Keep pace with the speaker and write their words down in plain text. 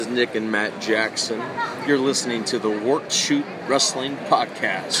Nick and Matt Jackson. You're listening to the Work Shoot Wrestling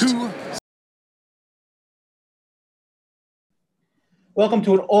Podcast. Welcome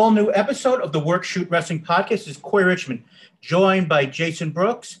to an all-new episode of the Work Shoot Wrestling Podcast. This is Corey Richmond, joined by Jason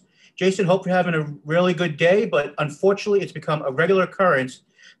Brooks. Jason, hope you're having a really good day, but unfortunately, it's become a regular occurrence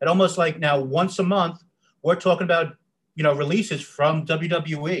that almost like now once a month, we're talking about, releases from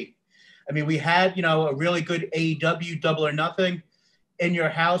WWE. I mean, we had, a really good AEW Double or Nothing. In Your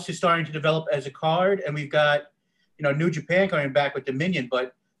House is starting to develop as a card, and we've got, New Japan coming back with Dominion.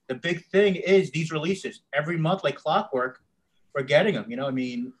 But the big thing is these releases every month, like clockwork. We're getting them,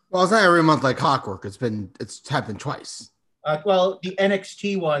 Well, it's not every month like clockwork. It's happened twice. Well, the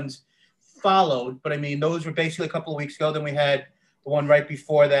NXT ones followed, but those were basically a couple of weeks ago. Then we had the one right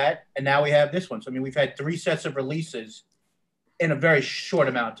before that, and now we have this one. So, we've had 3 sets of releases in a very short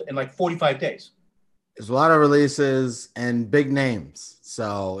amount, in like 45 days. There's a lot of releases and big names.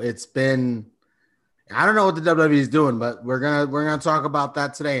 So it's been, I don't know what the WWE is doing, but we're gonna talk about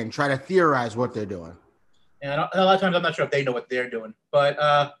that today and try to theorize what they're doing. And a lot of times I'm not sure if they know what they're doing.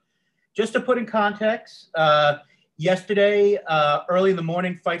 But just to put in context, yesterday, early in the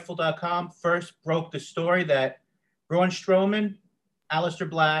morning, Fightful.com first broke the story that Braun Strowman, Aleister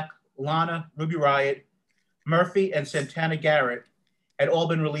Black, Lana, Ruby Riott, Murphy, and Santana Garrett had all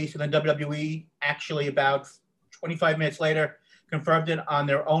been released. And then WWE actually about 25 minutes later confirmed it on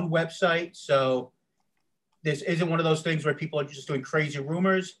their own website. So this isn't one of those things where people are just doing crazy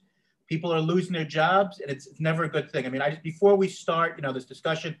rumors. People are losing their jobs, and it's never a good thing. Before we start, this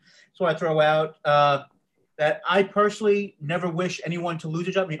discussion, so I throw out that I personally never wish anyone to lose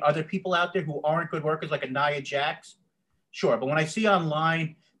a job. Are there people out there who aren't good workers, like a Nia Jax? Sure, but when I see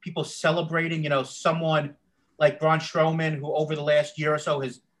online people celebrating, someone like Braun Strowman, who over the last year or so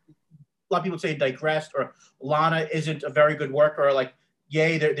has, a lot of people say digressed, or Lana isn't a very good worker, or like,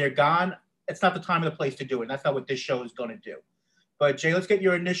 yay, they're gone. It's not the time or the place to do it. And that's not what this show is going to do. But Jay, let's get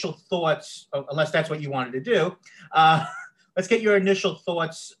your initial thoughts, unless that's what you wanted to do. Let's get your initial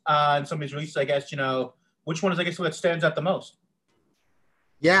thoughts on some of these releases, I guess, which one is, what stands out the most?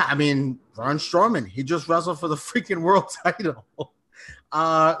 Yeah, Braun Strowman, he just wrestled for the freaking world title.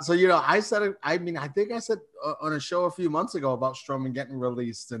 I said, I think I said on a show a few months ago about Strowman getting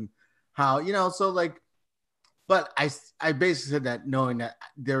released and how, but I basically said that knowing that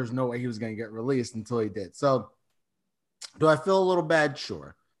there was no way he was going to get released until he did. So do I feel a little bad?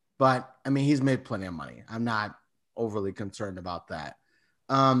 Sure. But he's made plenty of money. I'm not overly concerned about that.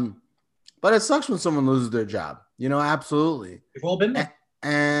 But it sucks when someone loses their job, absolutely. We've all been there.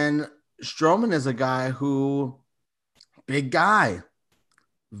 And Strowman is a guy who, big guy,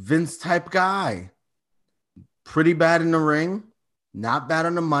 Vince type guy, pretty bad in the ring, not bad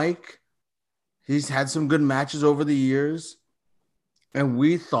on the mic. He's had some good matches over the years. And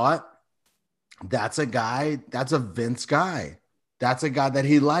we thought that's a guy, that's a Vince guy. That's a guy that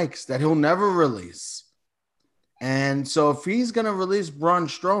he likes, that he'll never release. And so if he's going to release Braun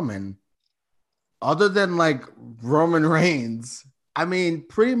Strowman, other than like Roman Reigns,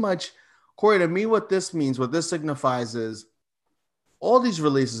 pretty much, Corey, to me, what this means, what this signifies is all these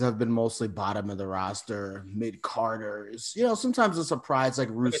releases have been mostly bottom of the roster, mid-carders. Sometimes a surprise like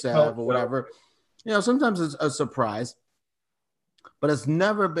Rusev or whatever. Sometimes it's a surprise. But it's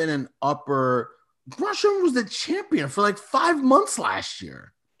never been an upper. Braun Strowman was the champion for like 5 months last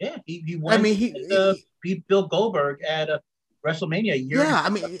year. Yeah, he won. He beat Bill Goldberg at a WrestleMania year. Yeah,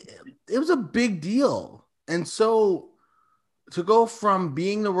 it was a big deal. And so to go from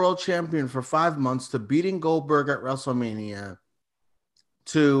being the world champion for 5 months to beating Goldberg at WrestleMania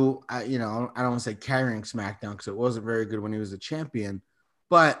to, I don't want to say carrying SmackDown because it wasn't very good when he was a champion,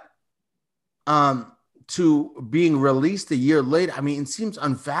 but to being released a year later, it seems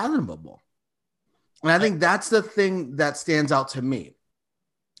unfathomable. And I think that's the thing that stands out to me,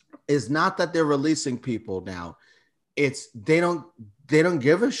 is not that they're releasing people now. It's they don't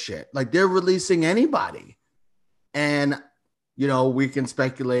give a shit. Like, they're releasing anybody. And, we can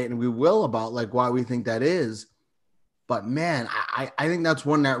speculate, and we will, about like why we think that is. But man, I think that's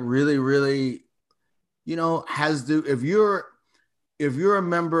one that really, really, has to, if you're a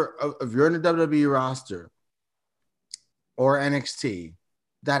member of, if you're in the WWE roster or NXT,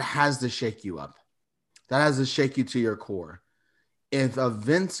 that has to shake you up. That has to shake you to your core. If a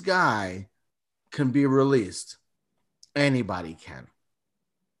Vince guy can be released, anybody can.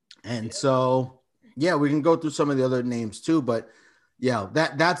 And so, yeah, we can go through some of the other names too, but yeah,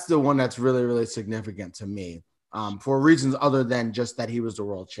 that's the one that's really, really significant to me, for reasons other than just that he was the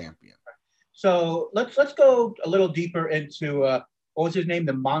world champion. So let's go a little deeper into what was his name,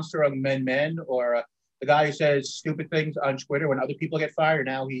 the Monster of Men, or the guy who says stupid things on Twitter when other people get fired.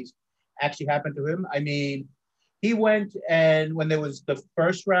 Now he's actually happened to him. I mean, he went and when there was the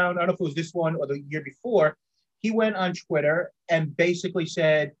first round, I don't know if it was this one or the year before, he went on Twitter and basically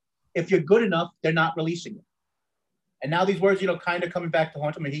said, if you're good enough, they're not releasing you. And now these words, kind of coming back to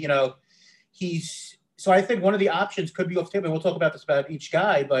haunt him. And so I think one of the options could be off the table. And we'll talk about this about each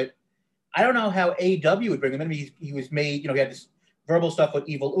guy, but I don't know how AEW would bring him in. I mean, he was made, he had this verbal stuff with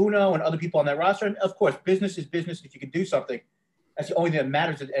Evil Uno and other people on that roster. And of course, business is business. If you can do something, that's the only thing that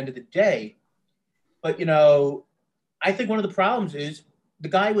matters at the end of the day. But, I think one of the problems is the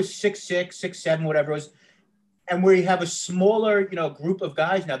guy was 6'6", 6'7", whatever it was. And where you have a smaller, group of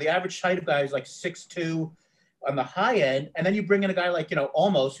guys now, the average height of guys like 6'2" on the high end. And then you bring in a guy like,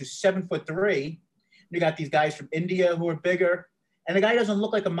 Almost, who's 7'3". You got these guys from India who are bigger. And the guy doesn't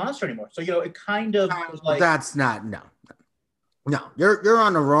look like a monster anymore. So, it kind of was like. That's not, no. You're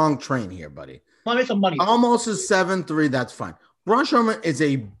on the wrong train here, buddy. Well, it's some money. Almost is 7'3", that's fine. Braun Strowman is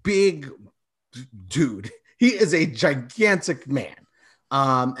a big dude. He is a gigantic man.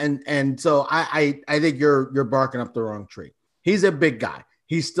 And so I think you're barking up the wrong tree. He's a big guy.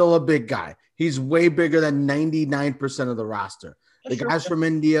 He's still a big guy. He's way bigger than 99% of the roster. The guys from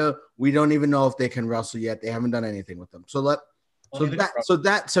India, we don't even know if they can wrestle yet. They haven't done anything with them. So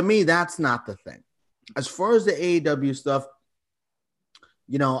that to me, that's not the thing. As far as the AEW stuff,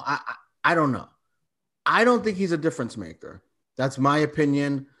 I don't know. I don't think he's a difference maker. That's my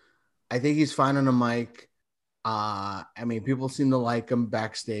opinion. I think he's fine on the mic. I mean, people seem to like him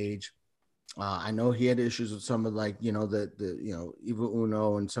backstage. I know he had issues with some of the Evil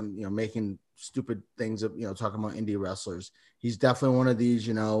Uno and some, making stupid things of, talking about indie wrestlers. He's definitely one of these,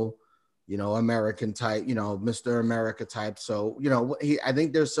 American type, Mr. America type. So, I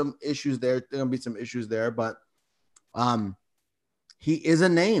think there's some issues there. There's going to be some issues there, but he is a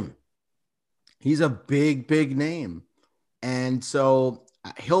name. He's a big, big name. And so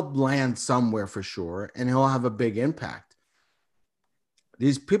he'll land somewhere for sure, and he'll have a big impact.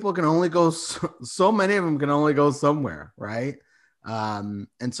 These people can only go, so many of them can only go somewhere, right? And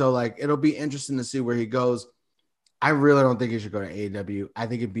so, it'll be interesting to see where he goes. I really don't think he should go to AEW. I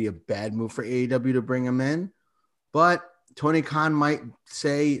think it'd be a bad move for AEW to bring him in. But Tony Khan might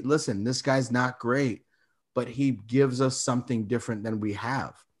say, listen, this guy's not great, but he gives us something different than we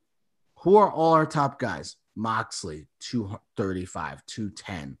have. Who are all our top guys? Moxley, 235,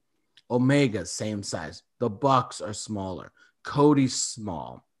 210. Omega, same size. The Bucks are smaller. Cody's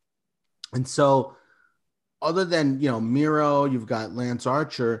small. And so other than, Miro, you've got Lance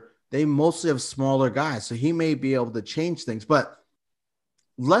Archer, they mostly have smaller guys. So he may be able to change things. But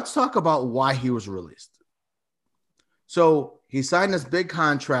let's talk about why he was released. So he signed this big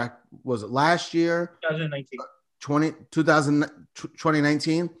contract. Was it last year? 2019.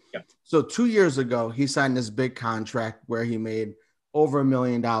 2019? Yeah. So 2 years ago, he signed this big contract where he made over $1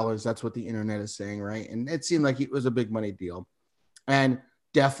 million. That's what the internet is saying, right? And it seemed like it was a big money deal. And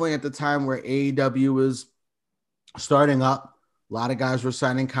definitely at the time where AEW was starting up, a lot of guys were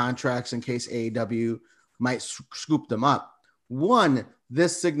signing contracts in case AEW might scoop them up. One,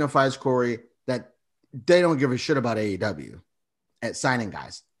 this signifies, Corey, that they don't give a shit about AEW at signing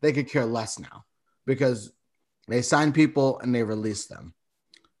guys. They could care less now because they sign people and they release them.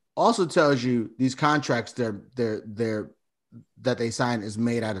 Also tells you these contracts that they sign is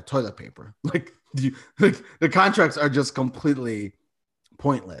made out of toilet paper. The contracts are just completely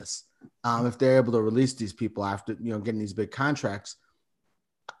pointless. If they're able to release these people after getting these big contracts,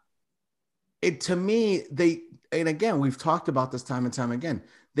 to me, and again, we've talked about this time and time again.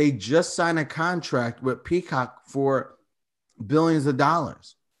 They just signed a contract with Peacock for billions of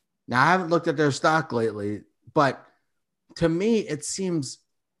dollars. Now, I haven't looked at their stock lately, but to me, it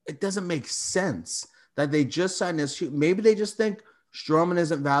doesn't make sense that they just signed this. Maybe they just think Strowman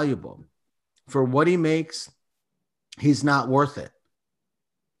isn't valuable. For what he makes, he's not worth it.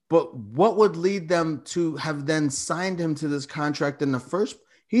 But what would lead them to have then signed him to this contract in the first?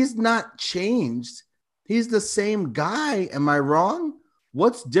 He's not changed. He's the same guy. Am I wrong?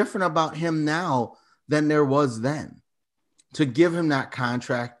 What's different about him now than there was then to give him that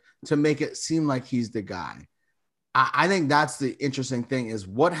contract to make it seem like he's the guy? I think that's the interesting thing is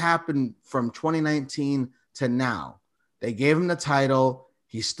what happened from 2019 to now. They gave him the title.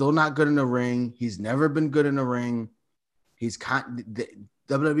 He's still not good in the ring. He's never been good in the ring.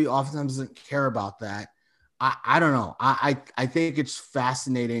 WWE oftentimes doesn't care about that. I don't know. I think it's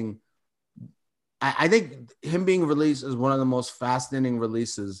fascinating. I think him being released is one of the most fascinating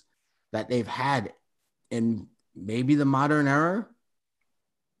releases that they've had in maybe the modern era.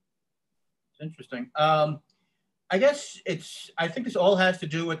 It's interesting. I think this all has to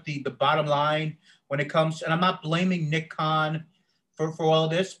do with the bottom line when it comes, and I'm not blaming Nick Khan for all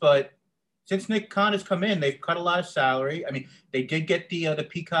of this, but since Nick Khan has come in, they've cut a lot of salary. I mean, they did get the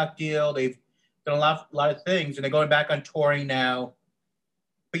Peacock deal. They've done a lot of things, and they're going back on touring now.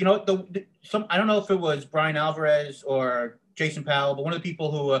 But you know, I don't know if it was Brian Alvarez or Jason Powell, but one of the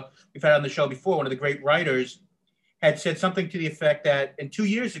people who we've had on the show before, one of the great writers, had said something to the effect that in 2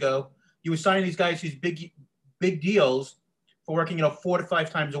 years ago, you were signing these guys these big deals for working, 4 to 5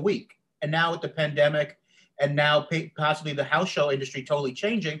 times a week. And now with the pandemic and now possibly the house show industry totally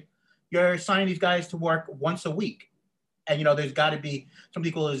changing, you're signing these guys to work once a week. And, there's got to be some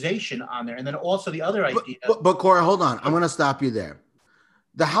equalization on there. And then also the other idea. But Corey, hold on. I'm going to stop you there.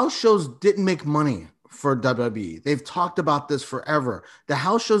 The house shows didn't make money for WWE. They've talked about this forever. The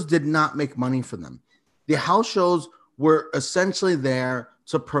house shows did not make money for them. The house shows were essentially there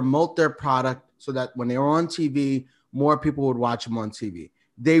to promote their product so that when they were on TV, more people would watch them on TV.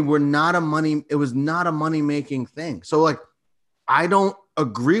 It was not a money-making thing. So, I don't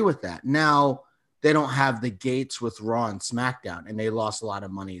agree with that. Now, they don't have the gates with Raw and SmackDown, and they lost a lot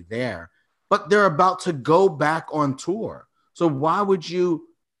of money there. But they're about to go back on tour. So why would you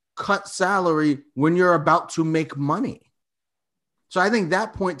cut salary when you're about to make money? So I think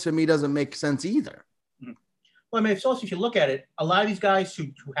that point to me doesn't make sense either. Well, I mean, it's also, if you look at it, a lot of these guys who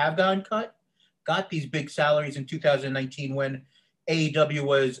have gotten cut got these big salaries in 2019 when AEW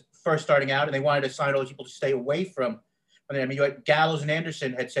was first starting out, and they wanted to sign all these people to stay away from. I mean, you had Gallows and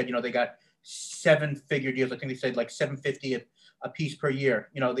Anderson had said, they got 7-figure deals. I think they said like $750 a piece per year.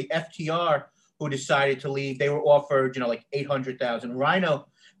 The FTR who decided to leave, they were offered, like $800,000.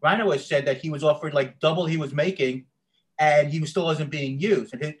 Rhino has said that he was offered like double he was making, and he still wasn't being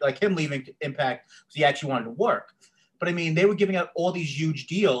used. And him leaving Impact because he actually wanted to work. But I mean, they were giving out all these huge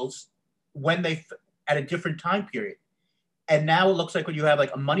deals when at a different time period. And now it looks like when you have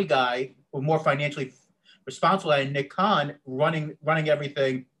like a money guy who more financially responsible and Nick Khan running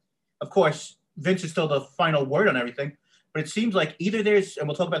everything. Of course, Vince is still the final word on everything. But it seems like either there's, and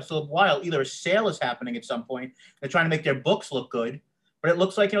we'll talk about this in a little while, either a sale is happening at some point. They're trying to make their books look good. But it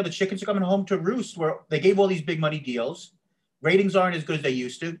looks like, the chickens are coming home to roost where they gave all these big money deals. Ratings aren't as good as they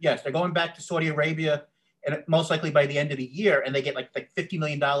used to. Yes, they're going back to Saudi Arabia, and most likely by the end of the year, and they get like $50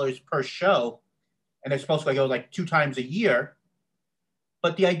 million per show. And they're supposed to go like 2 times a year.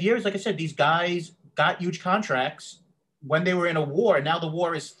 But the idea is, like I said, these guys got huge contracts when they were in a war, and now the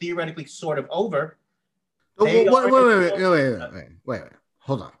war is theoretically sort of over. Wait. Hold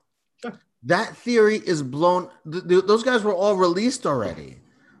on. Sure. That theory is blown. Those guys were all released already.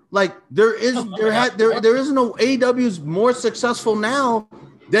 Like there isn't no AEW's more successful now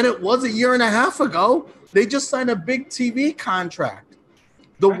than it was a year and a half ago. They just signed a big TV contract.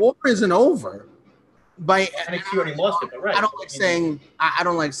 The war isn't over. NXT already lost it, but right. I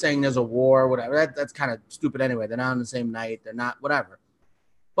don't like saying there's a war or whatever. That's kind of stupid anyway. They're not on the same night. They're not whatever.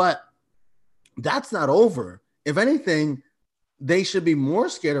 But that's not over. If anything, they should be more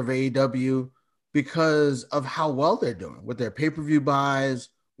scared of AEW because of how well they're doing with their pay-per-view buys,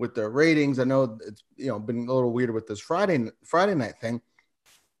 with their ratings. I know it's been a little weird with this Friday night thing.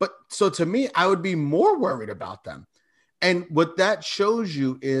 But so to me, I would be more worried about them. And what that shows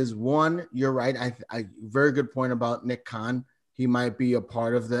you is, one, you're right. I very good point about Nick Khan. He might be a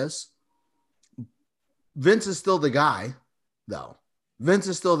part of this. Vince is still the guy, though. Vince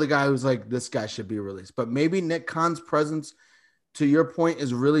is still the guy who's like, this guy should be released. But maybe Nick Khan's presence, to your point,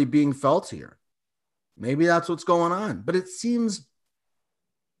 is really being felt here. Maybe that's what's going on. But it seems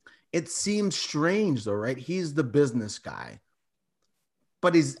strange, though, right? He's the business guy.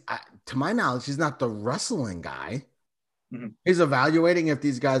 But to my knowledge, he's not the wrestling guy. Mm-hmm. He's evaluating if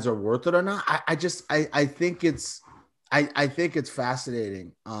these guys are worth it or not. I think it's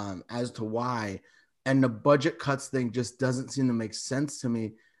fascinating as to why. And the budget cuts thing just doesn't seem to make sense to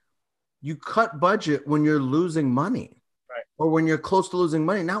me. You cut budget when you're losing money, right? Or when you're close to losing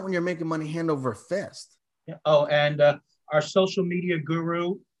money, not when you're making money hand over fist. Yeah. Oh, and our social media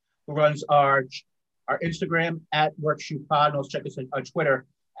guru who runs our Instagram @WorkShootPod, and also check us on Twitter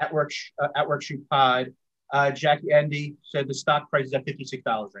 @WorkShootPod. Jackie Andy said the stock price is at $56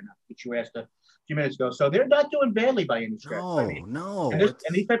 right now, which you asked a few minutes ago. So they're not doing badly by any stretch. No. And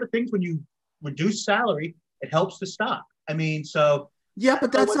these type of things, when you reduce salary, it helps the stock. I mean, so yeah,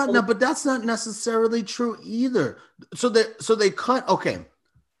 but that's not necessarily true either. So they cut. Okay,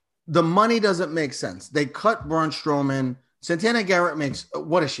 the money doesn't make sense. They cut Braun Strowman. Santana Garrett makes,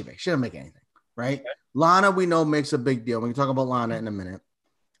 what does she make? She doesn't make anything, right? Okay. Lana, we know, makes a big deal. We can talk about Lana in a minute.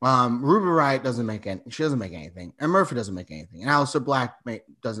 Ruby Riott doesn't make any. She doesn't make anything, and Murphy doesn't make anything, and Aleister Black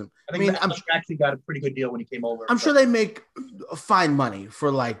doesn't. I think I'm actually got a pretty good deal when he came over. I'm sure they make fine money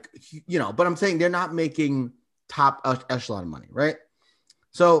for but I'm saying they're not making top echelon money, right?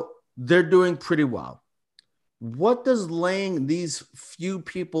 So they're doing pretty well. What does laying these few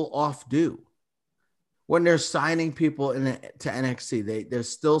people off do when they're signing people to NXT? They're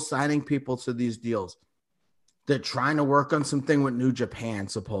still signing people to these deals. They're trying to work on something with New Japan,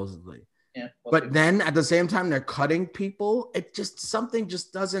 supposedly. Yeah, but then at the same time, they're cutting people. Something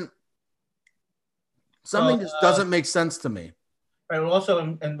just doesn't make sense to me. Right. Well,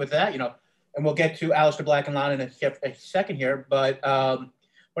 also, and with that, and we'll get to Aleister Black and Lana in a second here. But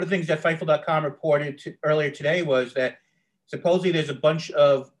one of the things that Fightful.com reported earlier today was that supposedly there's a bunch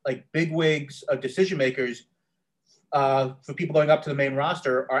of bigwigs of decision makers for people going up to the main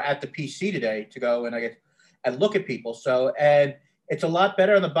roster are at the PC today to go and look at people. So, and it's a lot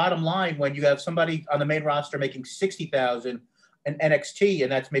better on the bottom line when you have somebody on the main roster making $60,000 in NXT,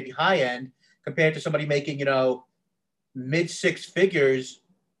 and that's maybe high end, compared to somebody making, mid six figures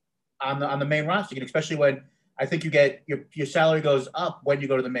on the main roster, and especially when I think you get your salary goes up when you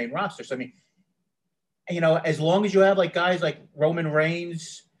go to the main roster. So, I mean, as long as you have guys like Roman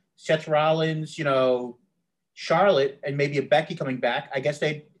Reigns, Seth Rollins, Charlotte, and maybe a Becky coming back, I guess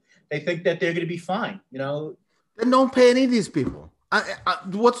they think that they're going to be fine, Then don't pay any of these people.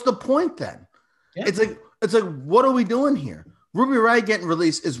 What's the point then? Yeah. It's like, what are we doing here? Ruby Riott getting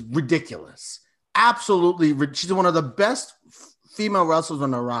released is ridiculous. Absolutely. She's one of the best female wrestlers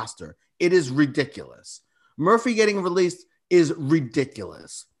on the roster. It is ridiculous. Murphy getting released is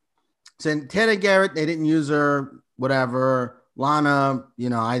ridiculous. Santana Garrett, they didn't use her, whatever. Lana,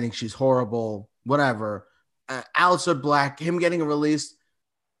 I think she's horrible, whatever. Aleister Black, him getting released.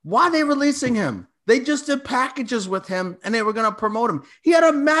 Why are they releasing him? They just did packages with him and they were going to promote him. He had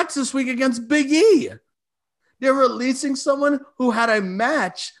a match this week against Big E. They're releasing someone who had a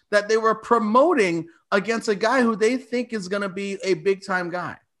match that they were promoting against a guy who they think is going to be a big time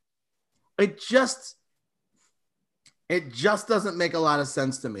guy. It just doesn't make a lot of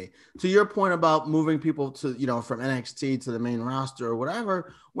sense to me. To your point about moving people to, from NXT to the main roster or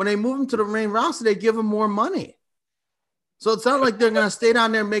whatever, when they move them to the main roster, they give them more money. So it's not like they're going to stay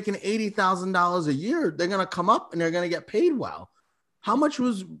down there making $80,000 a year. They're going to come up and they're going to get paid well. How much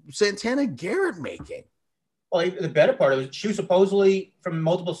was Santana Garrett making? Well, the better part of it, she was supposedly from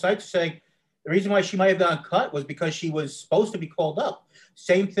multiple sites saying the reason why she might have gotten cut was because she was supposed to be called up.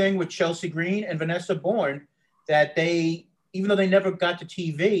 Same thing with Chelsea Green and Vanessa Bourne, that even though they never got to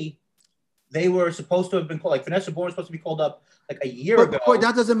TV, they were supposed to have been called. Vanessa Bourne was supposed to be called up a year ago. Boy,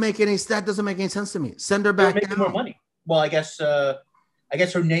 that doesn't make any sense to me. Send her back down. More money. Well, I guess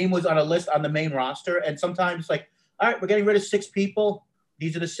her name was on a list on the main roster, and sometimes all right, we're getting rid of 6 people.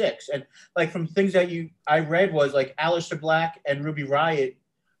 These are the 6, and from things that I read was Aleister Black and Ruby Riott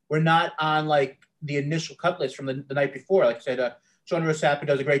were not on the initial cut list from the night before. Like I said, Sean Rosapp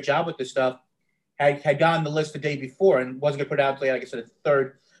does a great job with this stuff. Had gotten the list the day before and wasn't going to put out, like I said,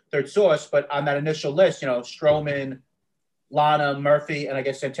 a third source, but on that initial list, Strowman, Lana, Murphy, and I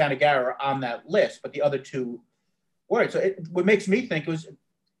guess Santana Garrett are on that list, but the other 2 weren't. So what makes me think was,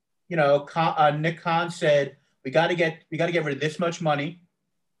 Nick Khan said we got to get rid of this much money,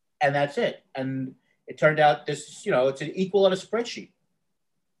 and that's it. And it turned out this, it's an equal on a spreadsheet.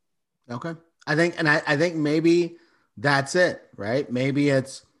 Okay, I think maybe that's it, right? Maybe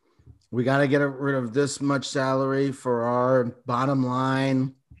it's, we got to get rid of this much salary for our bottom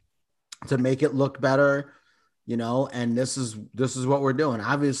line to make it look better, and this is what we're doing.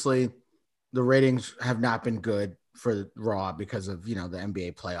 Obviously, the ratings have not been good for Raw because of, the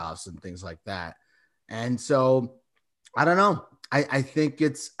NBA playoffs and things like that. And so I don't know. I think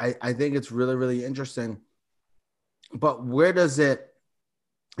it's really, really interesting. But where does it,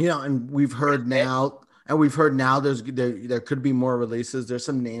 and we've heard now there could be more releases. There's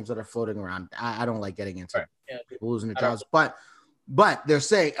some names that are floating around. I don't like getting into people losing their jobs, but they're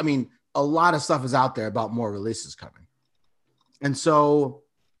saying, a lot of stuff is out there about more releases coming. And so,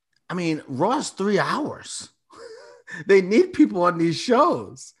 Raw's 3 hours. They need people on these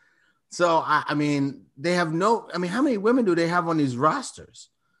shows. So, they have how many women do they have on these rosters?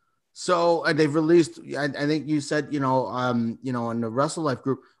 So they've released, I think you said, in the Wrestle Life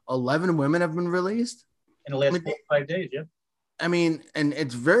group, 11 women have been released in the last 5 days. Yeah. And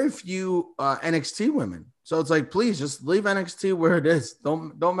it's very few NXT women. So it's please just leave NXT where it is.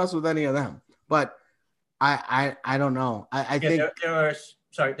 Don't mess with any of them. But I don't know. I think there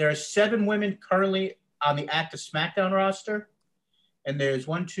are 7 women currently on the active SmackDown roster, And there's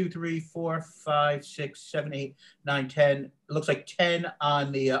 1, 2, 3, 4, 5, 6, 7, 8, 9, 10. It looks like 10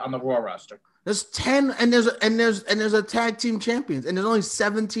 on the Raw roster. There's 10, and there's a tag team champions, and there's only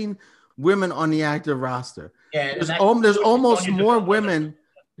 17 women on the active roster. Yeah, there's almost more women.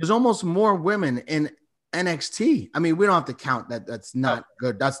 There's almost more women in NXT. I mean, we don't have to count that. That's not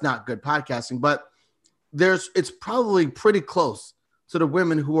good. That's not good podcasting, but it's probably pretty close to the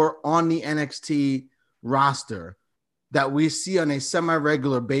women who are on the NXT roster that we see on a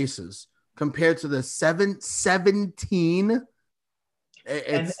semi-regular basis compared to the 17.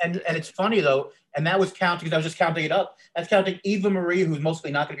 And it's funny though, and that was counting because I was just counting it up. That's counting Eva Marie, who's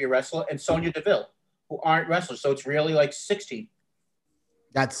mostly not going to be a wrestler, and Sonya Deville, who aren't wrestlers. So it's really like 16.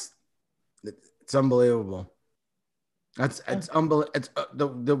 It's unbelievable. It's unbelievable. It's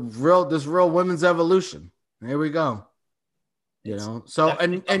this real women's evolution. Here we go. You know. So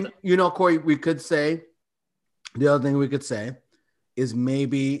and you know, Corey, we could say the other thing we could say is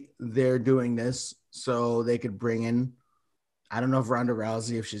maybe they're doing this so they could bring in. I don't know if Ronda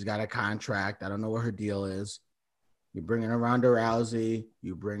Rousey, if she's got a contract. I don't know what her deal is. You bring in a Ronda Rousey,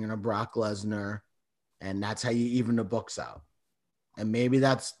 you bring in a Brock Lesnar, and that's how you even the books out. And maybe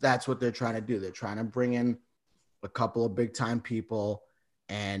that's what they're trying to do. They're trying to bring in a couple of big time people,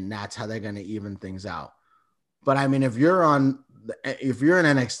 and that's how they're going to even things out. But I mean, if you're in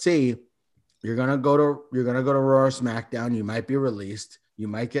NXT, you're gonna go to Raw or SmackDown. You might be released. You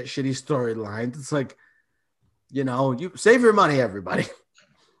might get shitty storylines. It's like, you know, you save your money, everybody.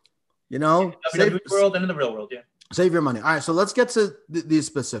 You know, WWE world and in the real world, yeah. Save your money. All right, so let's get to these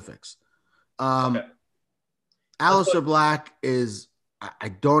specifics. Okay. Aleister Black is, I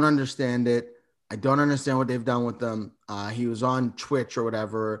don't understand it. I don't understand what they've done with them. He was on Twitch or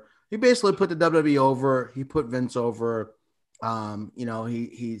whatever. He basically put the WWE over. He put Vince over. You know,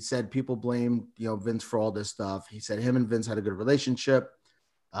 he said people blame, you know, Vince for all this stuff. He said him and Vince had a good relationship.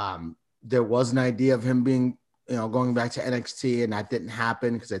 There was an idea of him being, you know, going back to NXT, and that didn't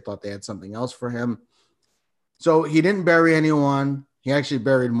happen because they thought they had something else for him. So he didn't bury anyone. He actually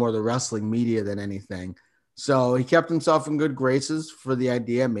buried more the wrestling media than anything. So he kept himself in good graces for the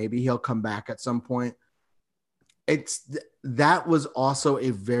idea. Maybe he'll come back at some point. That was also a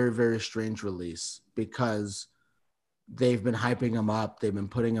very, very strange release because they've been hyping him up. They've been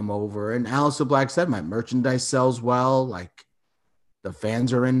putting him over. And Aleister Black said, my merchandise sells well. Like, the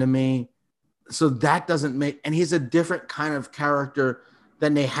fans are into me. So that doesn't make, and he's a different kind of character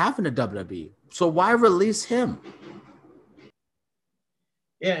than they have in the WWE. So why release him?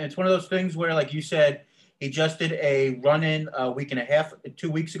 Yeah, it's one of those things where, like you said, he just did a run-in a week and a half,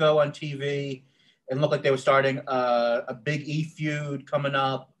 2 weeks ago on TV. It looked like they were starting a Big E feud coming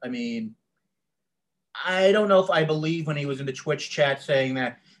up. I mean, I don't know if I believe when he was in the Twitch chat saying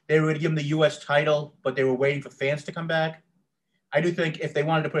that they were going to give him the U.S. title, but they were waiting for fans to come back. I do think if they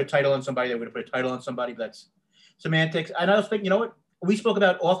wanted to put a title on somebody, they would have put a title on somebody. But that's semantics. And I also think, you know what? We spoke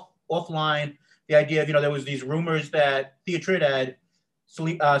about offline the idea of, you know, there was these rumors that Thea Trinidad,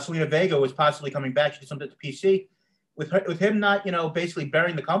 Selena Vega was possibly coming back. She did something at the PC. With him not, you know, basically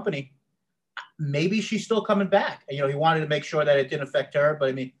burying the company, maybe she's still coming back. And, you know, he wanted to make sure that it didn't affect her. But,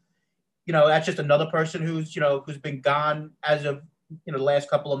 I mean, you know, that's just another person who's been gone as of, you know, the last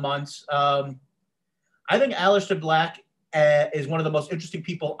couple of months. I think Aleister Black is one of the most interesting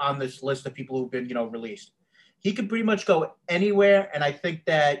people on this list of people who've been, you know, released. He could pretty much go anywhere, and I think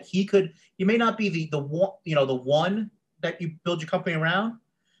that he may not be the one that you build your company around,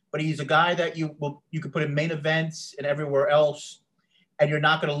 but he's a guy that you could put in main events and everywhere else, and you're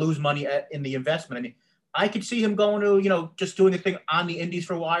not going to lose money in the investment. I mean, I could see him going to, you know, just doing the thing on the indies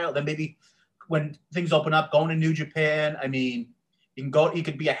for a while, then maybe when things open up, going to New Japan. I mean, he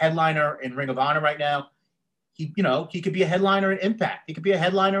could be a headliner in Ring of Honor right now. He could be a headliner in Impact. He could be a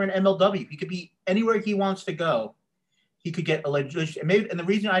headliner in MLW. He could be anywhere he wants to go. He could get a legit. And the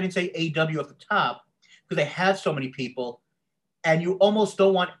reason I didn't say AEW at the top, because they have so many people, and you almost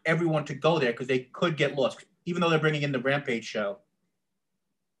don't want everyone to go there because they could get lost. Even though they're bringing in the Rampage show,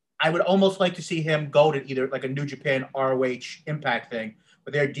 I would almost like to see him go to either like a New Japan, ROH, Impact thing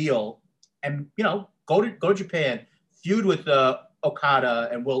with their deal, and, you know, go to Japan, feud with Okada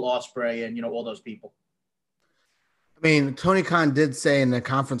and Will Ospreay and, you know, all those people. I mean, Tony Khan did say in the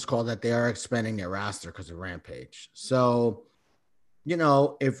conference call that they are expanding their roster because of Rampage. So, you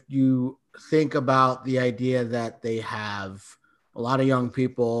know, if you think about the idea that they have a lot of young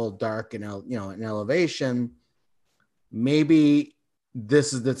people, dark and, you know, in elevation, maybe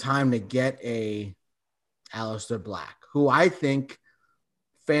this is the time to get a Aleister Black, who I think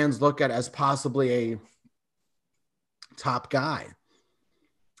fans look at as possibly a top guy.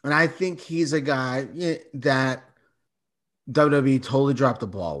 And I think he's a guy that WWE totally dropped the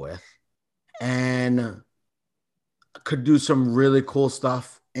ball with, and could do some really cool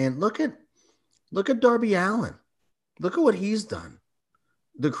stuff. And look at Darby Allin. Look at what he's done.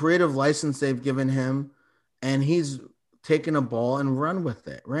 The creative license they've given him, and he's taken a ball and ran with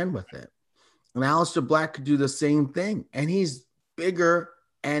it. And Aleister Black could do the same thing. And he's bigger.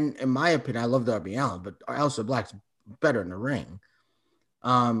 And in my opinion, I love Darby Allin, but Aleister Black's better in the ring.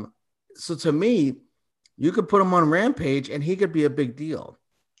 So to me, you could put him on Rampage and he could be a big deal.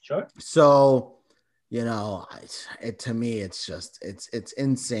 Sure. So, to me, it's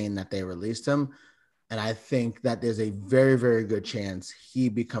insane that they released him. And I think that there's a very, very good chance he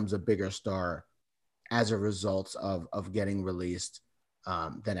becomes a bigger star as a result of getting released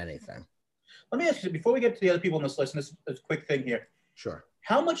than anything. Let me ask you, before we get to the other people on this list, and this is a quick thing here. Sure.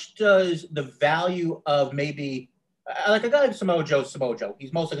 How much does the value of maybe, like a guy like Samoa Joe,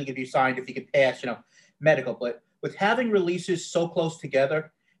 he's most likely going to be signed if he could pass, medical. But with having releases so close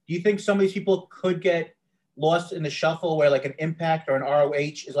together, do you think some of these people could get lost in the shuffle where like an Impact or an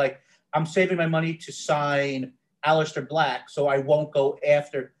ROH is like, I'm saving my money to sign Aleister Black, so I won't go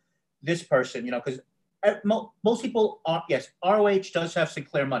after this person, because most people are, yes, ROH does have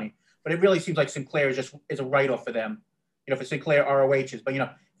Sinclair money, but it really seems like Sinclair is a write-off for them, for Sinclair ROHs. But, if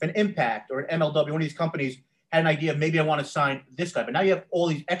an Impact or an MLW, one of these companies had an idea, maybe I want to sign this guy, but now you have all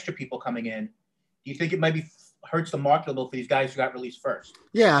these extra people coming in. Do you think it maybe hurts the market a little for these guys who got released first?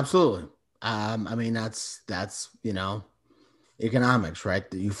 Yeah, absolutely. That's economics, right?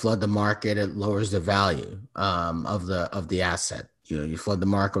 You flood the market, it lowers the value of the asset. You flood the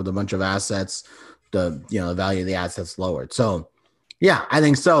market with a bunch of assets, the value of the assets lowered. So yeah, I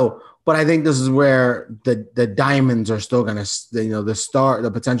think so. But I think this is where the diamonds are still gonna,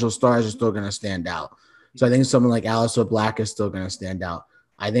 the potential stars are still gonna stand out. So I think someone like Aleister Black is still gonna stand out.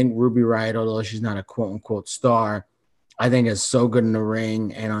 I think Ruby Riott, although she's not a quote unquote star, I think is so good in the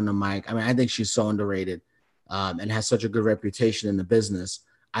ring and on the mic. I think she's so underrated. And has such a good reputation in the business.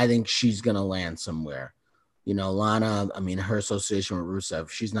 I think she's going to land somewhere. Lana, her association with Rusev,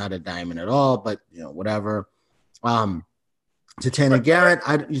 she's not a diamond at all, but, whatever. Santana Garrett,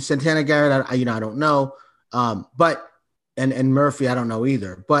 I don't know. But Murphy, I don't know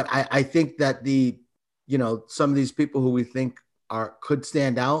either. But I think that some of these people who we think could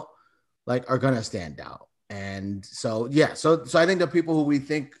stand out, are going to stand out. And so, yeah, so I think the people who we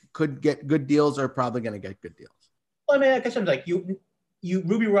think could get good deals are probably going to get good deals. Well, I guess I'm like you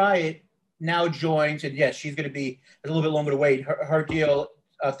Ruby Riott now joins, and yes, she's going to be a little bit longer to wait. Her deal,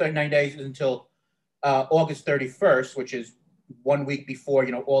 39 days until August 31st, which is 1 week before,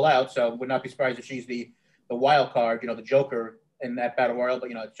 All Out. So would not be surprised if she's the wild card, the Joker in that battle royal.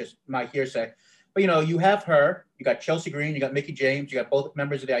 But, it's just my hearsay. But, you have her, you got Chelsea Green, you got Mickie James, you got both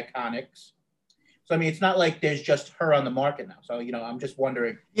members of the Iconics. So, it's not like there's just her on the market now. So, I'm just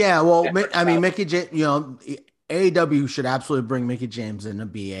wondering. Yeah, well, Mickie James, AEW should absolutely bring Mickie James in to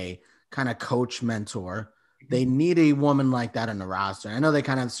be a kind of coach mentor. They need a woman like that on the roster. I know they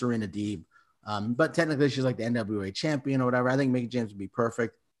kind of have Serena Deeb, but technically she's like the NWA champion or whatever. I think Mickie James would be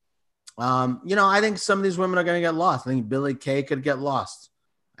perfect. I think some of these women are going to get lost. I think Billie Kay could get lost.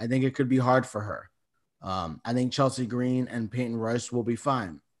 I think it could be hard for her. I think Chelsea Green and Peyton Royce will be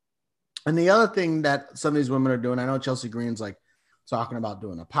fine. And the other thing that some of these women are doing, I know Chelsea Green's like talking about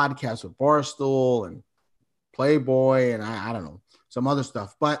doing a podcast with Barstool and Playboy and I don't know, some other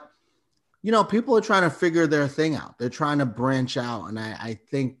stuff. But, people are trying to figure their thing out. They're trying to branch out. And I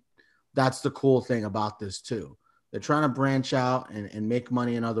think that's the cool thing about this too. They're trying to branch out and make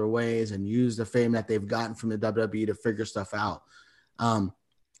money in other ways and use the fame that they've gotten from the WWE to figure stuff out.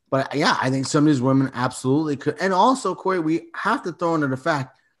 But yeah, I think some of these women absolutely could. And also, Corey, we have to throw into the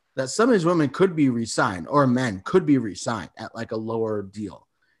fact that some of these women could be re-signed, or men could be re-signed at like a lower deal.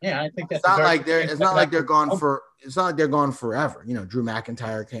 Yeah, I think that's it's not like they're gone forever. Drew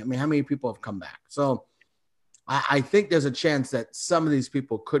McIntyre can't. How many people have come back? So I think there's a chance that some of these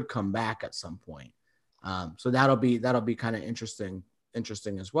people could come back at some point. So that'll be kind of interesting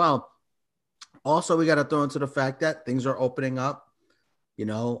as well. Also, we got to throw into the fact that things are opening up.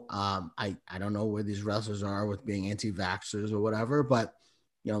 I don't know where these wrestlers are with being anti-vaxxers or whatever, but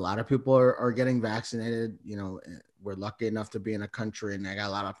a lot of people are getting vaccinated. We're lucky enough to be in a country, and I got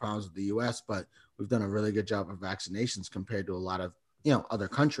a lot of problems with the U.S., but we've done a really good job of vaccinations compared to a lot of other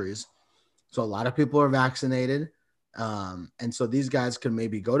countries. So a lot of people are vaccinated, and so these guys can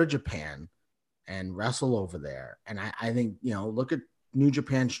maybe go to Japan and wrestle over there. And I think look at New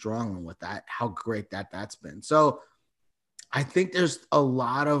Japan Strong with that, how great that's been. So I think there's a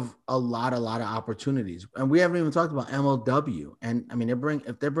lot of opportunities, and we haven't even talked about MLW. And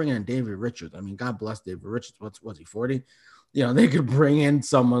if they're bringing in David Richards, God bless David Richards. What's he, 40? they could bring in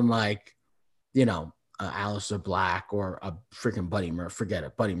someone like, Aleister Black or a freaking Buddy Murphy. Forget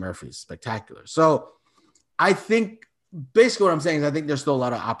it. Buddy Murphy's spectacular. So I think basically what I'm saying is I think there's still a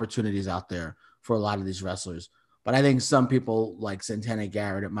lot of opportunities out there for a lot of these wrestlers. But I think some people like Santana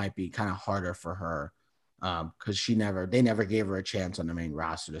Garrett, it might be kind of harder for her because they never gave her a chance on the main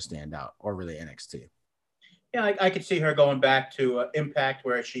roster to stand out, or really NXT. Yeah, I could see her going back to Impact,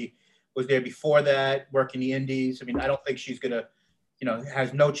 where she was there before that, working the Indies. I mean, I don't think she's gonna,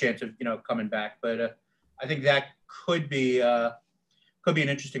 has no chance of coming back. But I think that could be an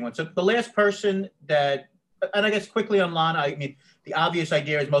interesting one. So the last person that, and I guess quickly on Lana, I mean, the obvious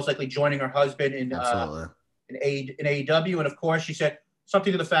idea is most likely joining her husband in AEW, and of course she said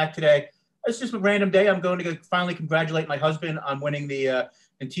something to the fact today. It's just a random day. I'm going to finally congratulate my husband on winning the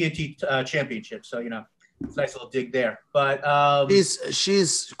TNT championship. So it's a nice little dig there. But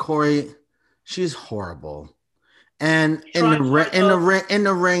she's Corey. She's horrible, and in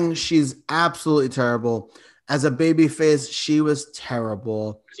the ring, she's absolutely terrible. As a babyface, she was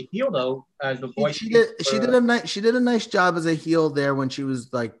terrible. As a heel, though, as the voice, she did a nice job as a heel there when she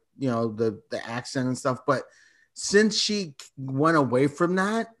was like the accent and stuff. But since she went away from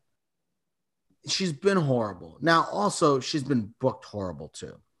that, she's been horrible. Now, also, she's been booked horrible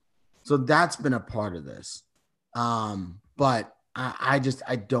too. So that's been a part of this. But I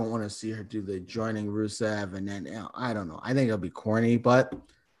don't want to see her do the joining Rusev, and then I don't know. I think it'll be corny, but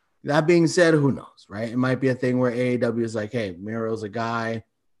that being said, who knows, right? It might be a thing where AEW is like, hey, Miro's a guy.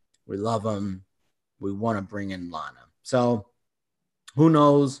 We love him. We want to bring in Lana. So who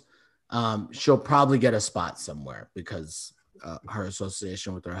knows? She'll probably get a spot somewhere because her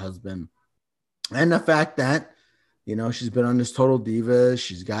association with her husband and the fact that, she's been on this Total Diva.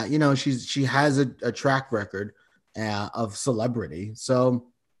 She's got, she has a track record of celebrity. So,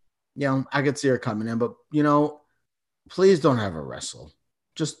 I could see her coming in, but, please don't have her wrestle.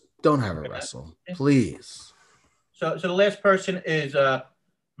 Just don't have her wrestle, please. So the last person is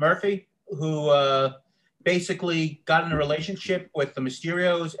Murphy, who basically got in a relationship with the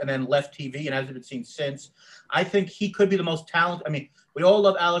Mysterios and then left TV and hasn't been seen since. I think he could be the most talented. I mean, we all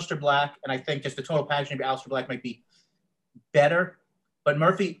love Aleister Black, and I think just the total package of Aleister Black might be better. But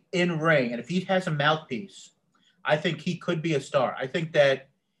Murphy in ring, and if he has a mouthpiece, I think he could be a star. I think that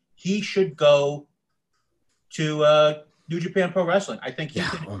he should go to New Japan Pro Wrestling. I think he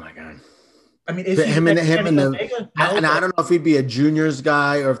could. Oh my God. I mean, is he him and Omega? No, and I don't know if he'd be a juniors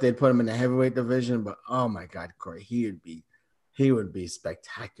guy or if they'd put him in the heavyweight division, but oh my God, Corey, he would be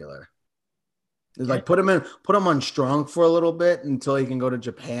spectacular. It's like put him on strong for a little bit until he can go to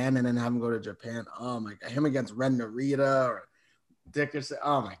Japan, and then have him go to Japan. Oh my God, him against Ren Narita or Dickerson.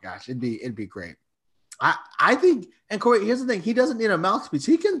 Oh my gosh, it'd be great. I think, and Corey, here's the thing: he doesn't need a mouthpiece.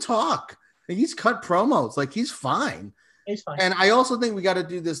 He can talk. He's cut promos. Like, he's fine. He's fine. And I also think we got to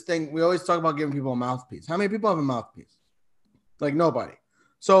do this thing. We always talk about giving people a mouthpiece. How many people have a mouthpiece? Like, nobody.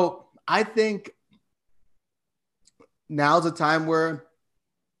 So I think now's a time where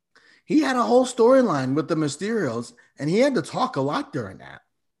he had a whole storyline with the Mysterios, and he had to talk a lot during that.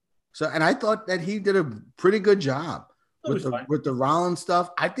 So, and I thought that he did a pretty good job with the Rollins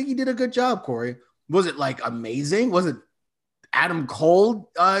stuff. I think he did a good job, Corey. Was it like amazing? Was it Adam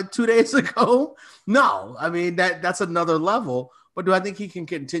Cole 2 days ago? No, I mean, that's another level. But do I think he can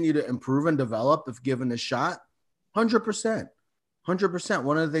continue to improve and develop if given a shot? 100%. 100%.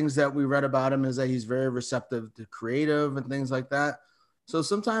 One of the things that we read about him is that he's very receptive to creative and things like that. So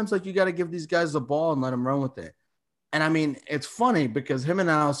sometimes, like, you got to give these guys the ball and let them run with it. And I mean, it's funny because him and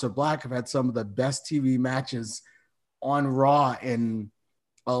Aleister Black have had some of the best TV matches on Raw, and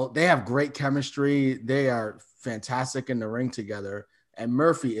they have great chemistry. They are fantastic in the ring together, and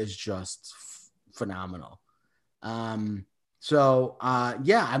Murphy is just phenomenal. Yeah,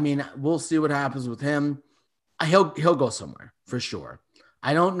 I mean, we'll see what happens with him. He'll go somewhere for sure.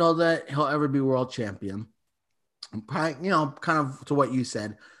 I don't know that he'll ever be world champion. Probably, kind of to what you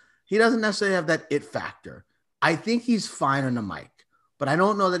said, he doesn't necessarily have that it factor. I think he's fine on the mic, but I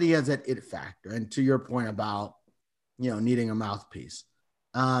don't know that he has that it factor. And to your point about, needing a mouthpiece.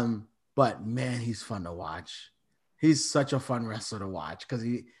 But man, he's fun to watch. He's such a fun wrestler to watch because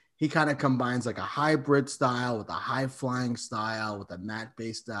he kind of combines like a hybrid style with a high flying style with a mat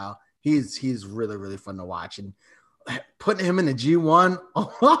based style. He's really, really fun to watch, and putting him in the G1.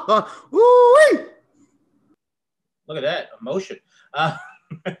 Look at that emotion.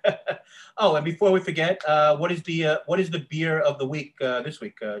 Oh, and before we forget, what is the beer of the week this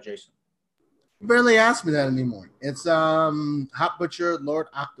week, Jason? You barely ask me that anymore. It's Hop Butcher Lord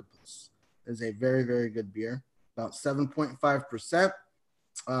Octopus. It's a very, very good beer. About 7.5%.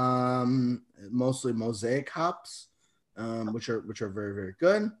 Mostly mosaic hops. which are very, very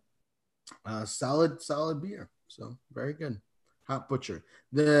good. Solid beer. So very good. Hot Butcher.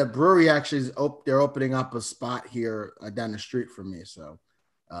 The brewery actually they're opening up a spot here down the street from me. So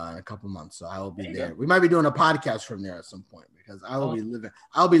in a couple months. So I will be there. We might be doing a podcast from there at some point because I'll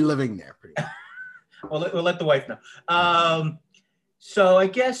be living there pretty much. We'll let the wife know. So I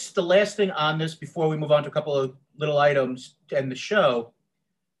guess the last thing on this before we move on to a couple of little items to end the show,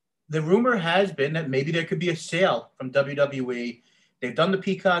 the rumor has been that maybe there could be a sale from WWE. They've done the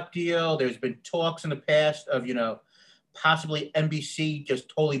Peacock deal. There's been talks in the past of, possibly NBC just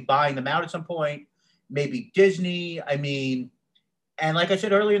totally buying them out at some point, maybe Disney. I mean, and like I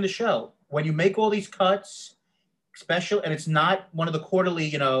said earlier in the show, when you make all these cuts, and it's not one of the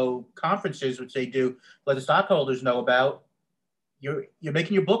quarterly, conferences which they do let the stockholders know about, you're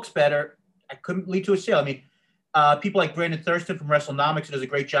making your books better. I couldn't lead to a sale. I mean, people like Brandon Thurston from WrestleNomics, who does a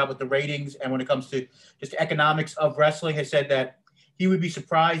great job with the ratings and when it comes to just economics of wrestling, has said that he would be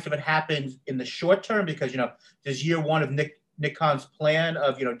surprised if it happens in the short term because, there's year one of Nick Khan's plan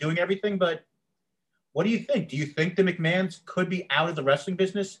of, doing everything. But what do you think? Do you think the McMahons could be out of the wrestling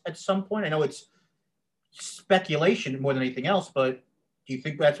business at some point? I know it's speculation more than anything else, but do you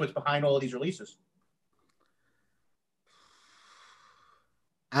think that's what's behind all of these releases?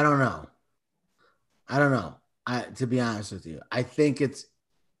 I don't know. To be honest with you, I think it's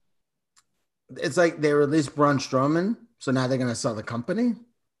like they released Braun Strowman, so now they're going to sell the company.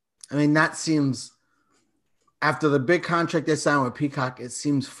 I mean, that seems, after the big contract they signed with Peacock, it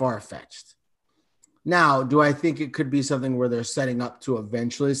seems far-fetched. Now, do I think it could be something where they're setting up to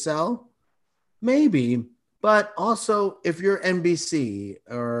eventually sell? Maybe, but also if you're NBC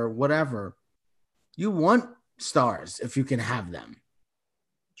or whatever, you want stars if you can have them.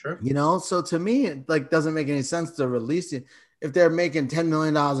 Sure. So to me, it doesn't make any sense to release it if they're making $10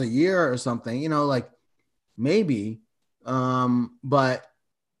 million a year or something, maybe. But,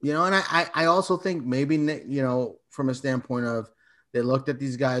 and I also think maybe, from a standpoint of they looked at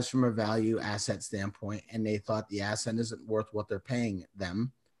these guys from a value asset standpoint and they thought the asset isn't worth what they're paying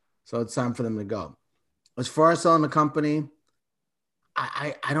them. So it's time for them to go. As far as selling the company,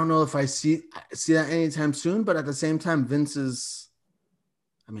 I don't know if I see that anytime soon, but at the same time, Vince is,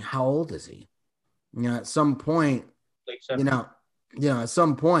 how old is he? At some point, at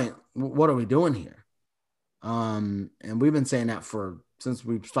some point, what are we doing here? And we've been saying that since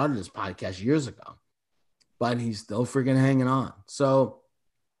we started this podcast years ago, but he's still freaking hanging on. So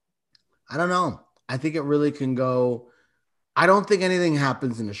I don't know. I think it really can go. I don't think anything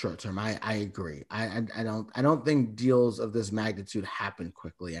happens in the short term. I agree. I don't think deals of this magnitude happen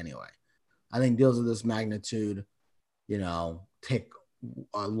quickly anyway. I think deals of this magnitude, take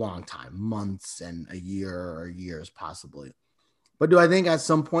a long time, months and a year or years possibly. But do I think at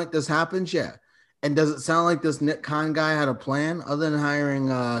some point this happens? Yeah. And does it sound like this Nick Khan guy had a plan other than hiring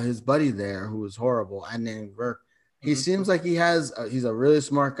his buddy there who was horrible, Adnan Virk? He seems like he's a really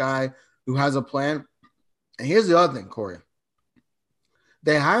smart guy who has a plan. And here's the other thing, Corey.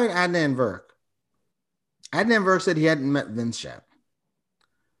 They hired Adnan Virk. Adnan Virk said he hadn't met Vince yet.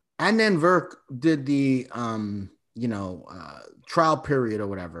 Adnan Virk did the trial period or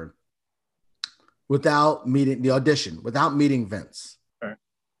whatever without meeting Vince. Right.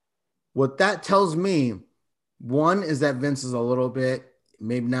 What that tells me, one, is that Vince is a little bit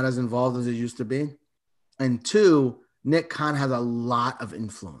maybe not as involved as it used to be. And two, Nick Khan has a lot of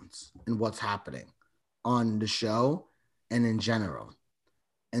influence in what's happening on the show and in general.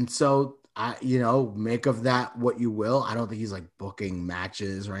 And so, make of that what you will. I don't think he's booking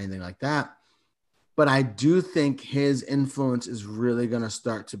matches or anything like that. But I do think his influence is really going to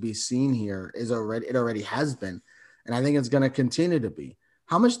start to be seen here. It already has been. And I think it's going to continue to be.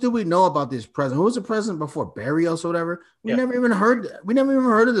 How much do we know about this president? Who was the president before? Barrios or whatever? We never even heard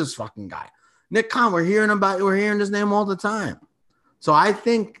of this fucking guy. Nick Khan, we're hearing his name all the time. So I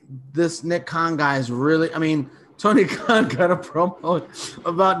think this Nick Khan guy is really, Tony Khan got a promo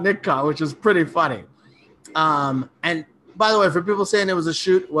about Nick Khan, which is pretty funny. And by the way, for people saying it was a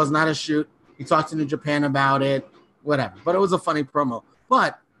shoot, it was not a shoot. He talked to New Japan about it, whatever. But it was a funny promo.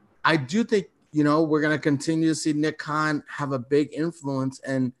 But I do think, we're going to continue to see Nick Khan have a big influence.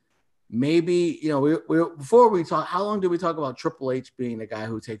 And maybe, before we talk, how long did we talk about Triple H being the guy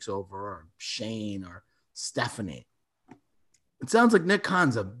who takes over, or Shane or Stephanie? It sounds like Nick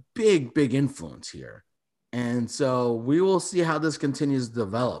Khan's a big, big influence here. And so we will see how this continues to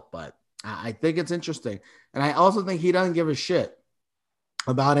develop. But I think it's interesting. And I also think he doesn't give a shit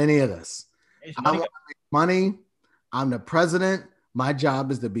about any of this. I want to make money. I'm the president. My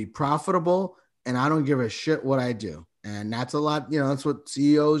job is to be profitable, and I don't give a shit what I do. And that's a lot, that's what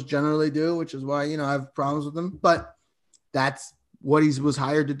CEOs generally do, which is why, I have problems with them. But that's what he was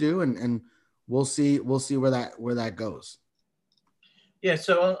hired to do, and we'll see where that goes. Yeah.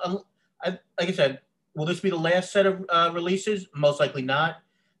 So, like I said, will this be the last set of releases? Most likely not.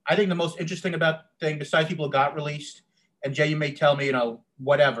 I think the most interesting about thing, besides people who got released, and Jay, you may tell me,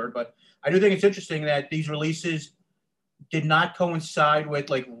 whatever, but I do think it's interesting that these releases did not coincide with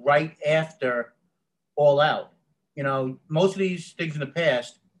like right after All Out. Most of these things in the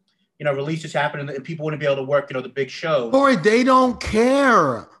past, releases happen and people wouldn't be able to work, the big shows. Corey, they don't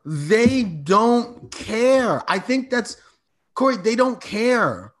care. They don't care. I think that's Corey. They don't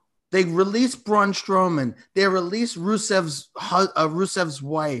care. They released Braun Strowman. They released Rusev's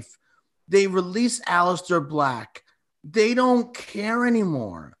wife. They released Aleister Black. They don't care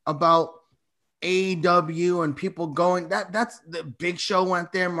anymore about AEW and people going. That's the Big Show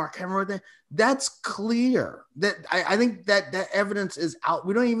went there. Mark Henry went there. That's clear. That I think that evidence is out.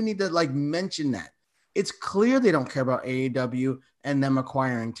 We don't even need to like mention that. It's clear they don't care about AEW and them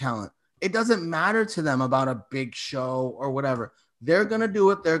acquiring talent. It doesn't matter to them about a big show or whatever. They're going to do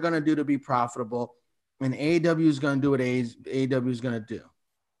what they're going to do to be profitable, and AEW is going to do what AEW is going to do.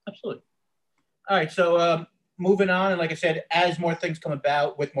 Absolutely. All right, so moving on, and like I said, as more things come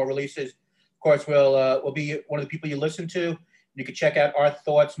about with more releases, of course, we'll be one of the people you listen to. You can check out our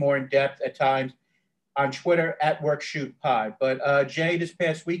thoughts more in depth at times on Twitter at WorkShootPod. But Jay, this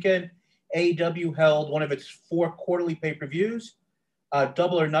past weekend, AEW held one of its 4 quarterly pay-per-views,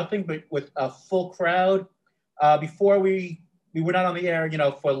 Double or Nothing, but with a full crowd. Before we were not on the air,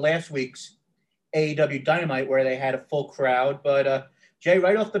 for last week's AEW Dynamite, where they had a full crowd. But Jay,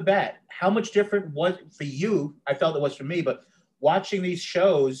 right off the bat, how much different was it for you? I felt it was for me, but watching these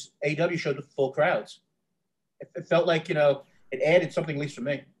shows, AEW showed with full crowds. It felt like, it added something, at least for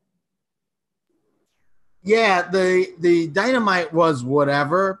me. Yeah, the Dynamite was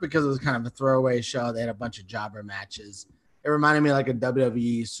whatever because it was kind of a throwaway show. They had a bunch of jobber matches. It reminded me like of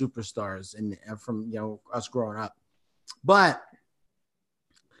WWE superstars and from us growing up. But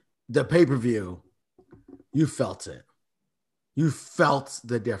the pay-per-view, you felt it. You felt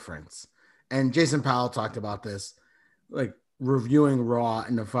the difference. And Jason Powell talked about this, like reviewing Raw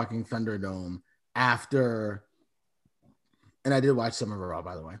in the fucking Thunderdome after, and I did watch some of Raw,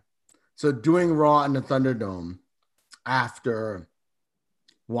 by the way. So doing Raw in the Thunderdome after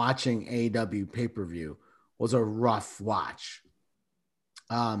watching AEW pay-per-view was a rough watch.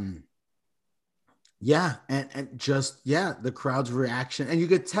 Yeah, and just, the crowd's reaction. And you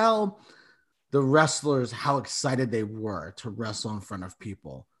could tell the wrestlers how excited they were to wrestle in front of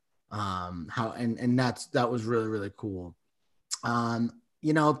people. That was really, really cool.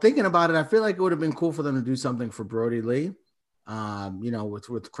 Thinking about it, I feel like it would have been cool for them to do something for Brody Lee.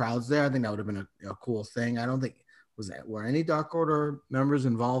 With crowds there, I think that would have been a cool thing. I don't think were any Dark Order members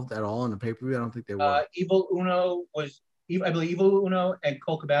involved at all in the pay-per-view. I don't think they were. Evil Uno I believe Evil Uno and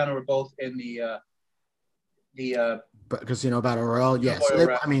Colt Cabana were both in the Casino Battle Royale. Yes,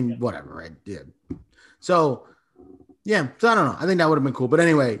 whatever, right? Yeah. So I don't know. I think that would have been cool. But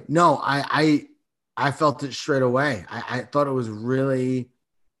anyway, no, I felt it straight away. I thought it was really,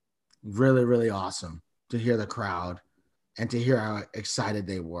 really, really awesome to hear the crowd and to hear how excited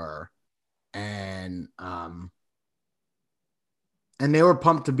they were. And they were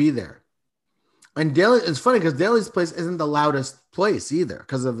pumped to be there. And Daly, it's funny because Daly's place isn't the loudest place either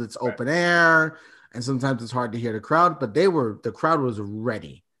because of its open air. And sometimes it's hard to hear the crowd, but the crowd was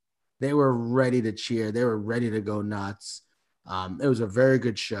ready. They were ready to cheer. They were ready to go nuts. It was a very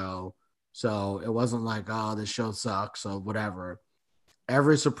good show. So it wasn't like, oh, this show sucks or whatever.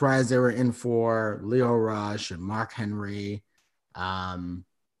 Every surprise they were in for, Leo Rush and Mark Henry.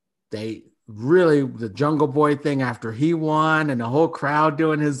 They really, the Jungle Boy thing after he won and the whole crowd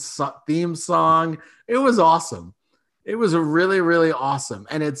doing his theme song. It was awesome. It was a really, really awesome.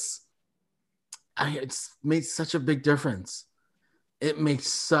 And it's made such a big difference. It makes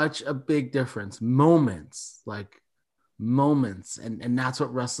such a big difference. Moments. And that's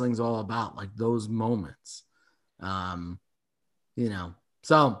what wrestling's all about. Like those moments.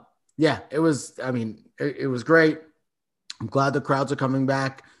 So yeah, it was great. I'm glad the crowds are coming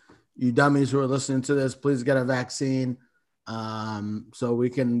back. You dummies who are listening to this, please get a vaccine. So we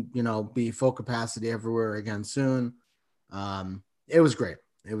can, be full capacity everywhere again soon. It was great.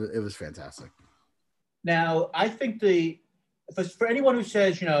 It was fantastic. Now, I think for anyone who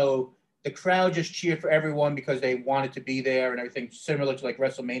says, the crowd just cheered for everyone because they wanted to be there and everything similar to like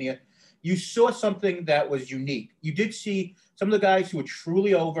WrestleMania, you saw something that was unique. You did see some of the guys who were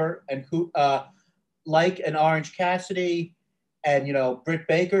truly over and who, like an Orange Cassidy and, Britt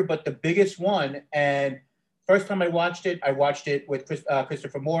Baker, but the biggest one, and first time I watched it with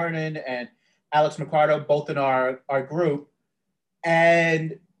Christopher Morenon and Alex Mercado, both in our group.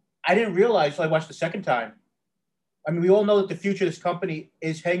 And I didn't realize until I watched the second time. I mean, we all know that the future of this company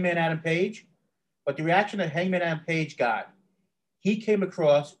is Hangman Adam Page, but the reaction that Hangman Adam Page got, he came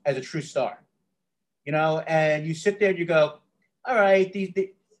across as a true star. And you sit there and you go, all right,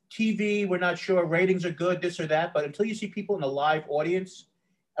 the TV, we're not sure, ratings are good, this or that, but until you see people in the live audience,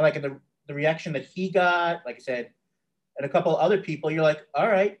 and like in the reaction that he got, like I said, and a couple of other people, you're like, all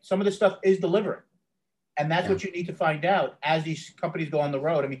right, some of this stuff is delivering. And that's what you need to find out as these companies go on the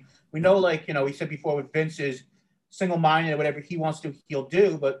road. I mean, we know, like, we said before with Vince is single-minded, whatever he wants to, he'll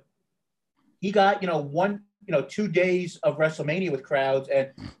do, but he got, 2 days of WrestleMania with crowds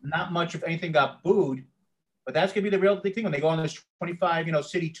and not much of anything got booed. But that's going to be the real big thing when they go on this 25,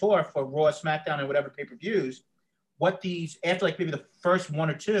 city tour for Raw, SmackDown, and whatever pay-per-views. What these, after like maybe the first one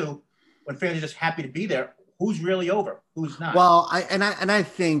or two, when fans are just happy to be there, who's really over, who's not? Well, I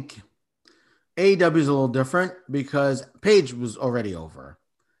think AEW is a little different because Page was already over.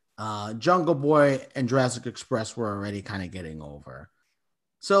 Jungle Boy and Jurassic Express were already kind of getting over.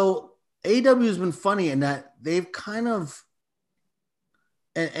 So AEW has been funny in that they've kind of,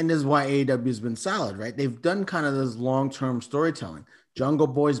 and this is why AEW has been solid, right? They've done kind of this long-term storytelling. Jungle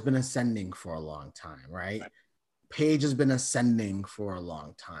Boy's been ascending for a long time, right? Page has been ascending for a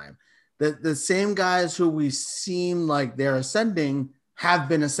long time. The same guys who we seem like they're ascending have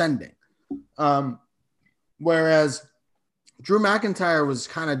been ascending. Whereas Drew McIntyre was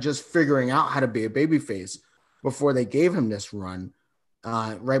kind of just figuring out how to be a babyface before they gave him this run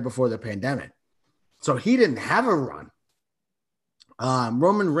right before the pandemic. So he didn't have a run.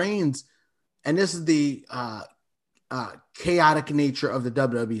 Roman Reigns, and this is the chaotic nature of the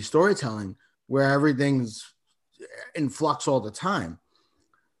WWE storytelling where everything's in flux all the time.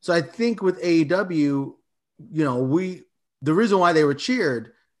 So I think with AEW, the reason why they were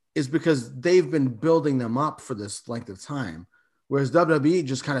cheered is because they've been building them up for this length of time. Whereas WWE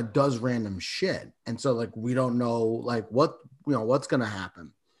just kind of does random shit. And so like, we don't know like what's going to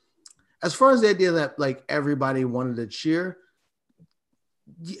happen. As far as the idea that like everybody wanted to cheer.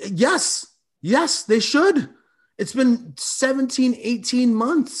 Yes, they should. It's been 17, 18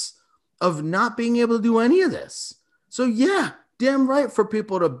 months of not being able to do any of this. So yeah, damn right for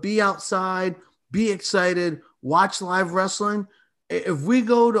people to be outside, be excited, watch live wrestling. If we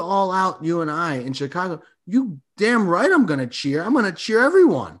go to All Out, you and I in Chicago, you damn right I'm going to cheer. I'm going to cheer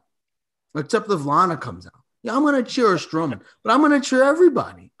everyone. Except if Lana comes out. Yeah, I'm going to cheer Strowman, but I'm going to cheer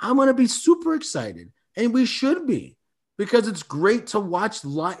everybody. I'm going to be super excited. And we should be. Because it's great to watch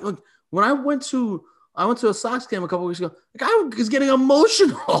live. Like, when I went to a Sox game a couple weeks ago, like I was getting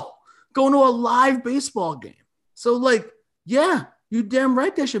emotional going to a live baseball game. So like, yeah, you damn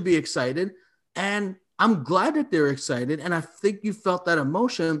right they should be excited. And I'm glad that they're excited. And I think you felt that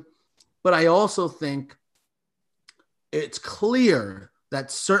emotion. But I also think it's clear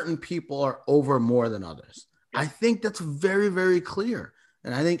that certain people are over more than others. I think that's very, very clear.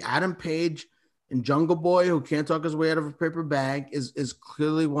 And I think Adam Page and Jungle Boy, who can't talk his way out of a paper bag, is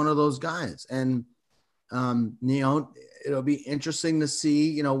clearly one of those guys. And, it'll be interesting to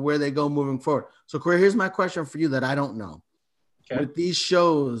see, where they go moving forward. So, Corey, here's my question for you that I don't know. Okay. With these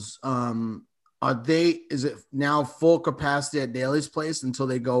shows, is it now full capacity at Daly's Place until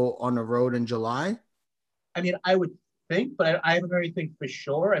they go on the road in July? I mean, I would think, but I haven't heard anything for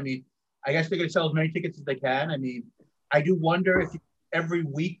sure. I mean, I guess they're going to sell as many tickets as they can. I mean, I do wonder if every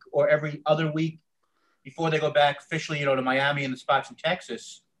week or every other week before they go back officially, to Miami and the spots in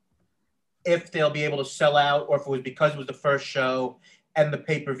Texas, if they'll be able to sell out or if it was because it was the first show and the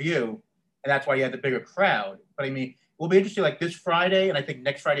pay-per-view, and that's why you had the bigger crowd. But I mean, it will be interesting like this Friday, and I think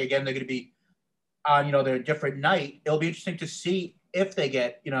next Friday again, they're going to be on, their different night. It'll be interesting to see if they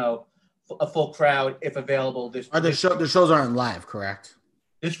get, a full crowd, if available. The shows aren't live, correct?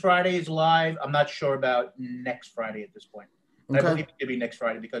 This Friday is live. I'm not sure about next Friday at this point. Okay. I believe it'll be next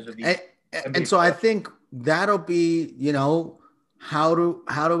Friday because of the. And so I think that'll be, how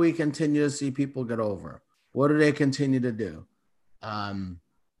do we continue to see people get over? What do they continue to do?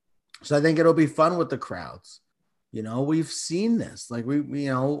 So I think it'll be fun with the crowds. We've seen this. Like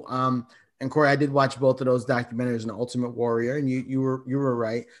and Corey, I did watch both of those documentaries on Ultimate Warrior, and you were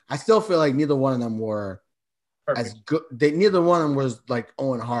right. I still feel like neither one of them were perfect. As good. Neither one of them was like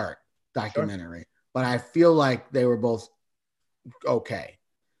Owen Hart documentary, but I feel like they were both okay.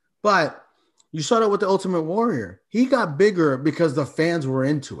 But you saw that with the Ultimate Warrior. He got bigger because the fans were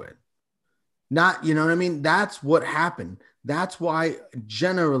into it. Not, you know what I mean? That's what happened. That's why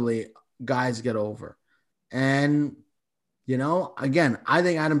generally guys get over. And, again, I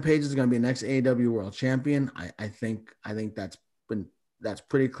think Adam Page is going to be the next AEW World Champion. I think that's been That's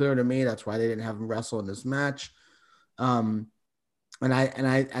pretty clear to me. That's why they didn't have him wrestle in this match. And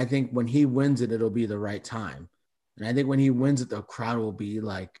I think when he wins it, it'll be the right time. And I think when he wins it, the crowd will be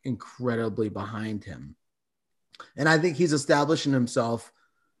like incredibly behind him. And I think he's establishing himself,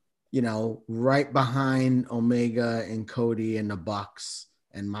 right behind Omega and Cody and the Bucks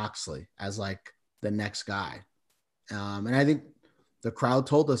and Moxley as like the next guy. And I think the crowd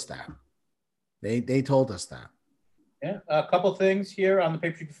told us that. They told us that. Yeah, a couple things here on the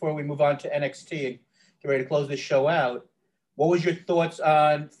pay-per-view before we move on to NXT and get ready to close this show out. What was your thoughts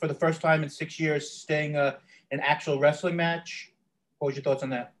on, for the first time in 6 years, staying an actual wrestling match? What was your thoughts on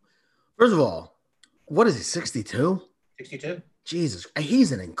that? First of all, what is he, 62? 62. Jesus,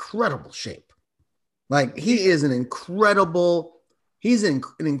 he's in incredible shape. Like, he's in incredible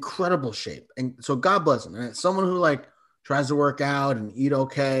shape. And so God bless him. And someone who like tries to work out and eat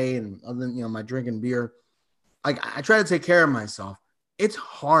okay, and other than, my drinking beer, like I try to take care of myself. It's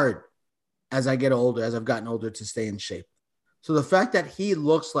hard as I get older, as I've gotten older, to stay in shape. So the fact that he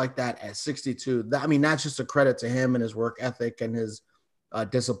looks like that at 62, that's just a credit to him and his work ethic and his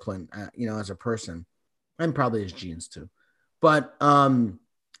discipline, as a person, and probably his genes too. But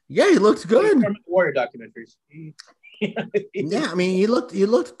he looked good. Warrior documentaries. Yeah, he looked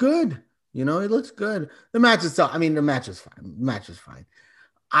good. He looked good. The match itself, the match is fine.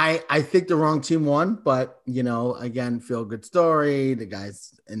 I think the wrong team won, but again, feel good story. The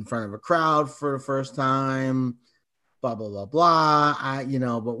guy's in front of a crowd for the first time. Blah blah blah blah.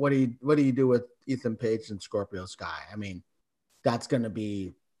 But what do you do with Ethan Page and Scorpio Sky? That's gonna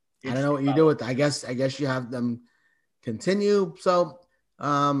be. I don't know what you do with. I guess you have them continue. So,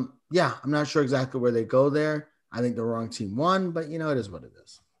 I'm not sure exactly where they go there. I think the wrong team won, but it is what it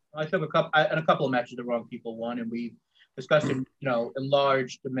is. I took a couple of matches the wrong people won, and we discussed it, in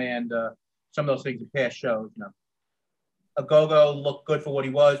large demand, some of those things in past shows. Ogogo looked good for what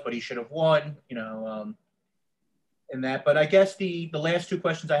he was, but he should have won. In that. But I guess the last two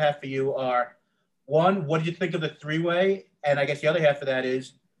questions I have for you are, one, what did you think of the three-way? And I guess the other half of that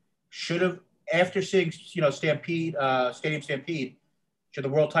is, after seeing Stampede, Stadium Stampede, should the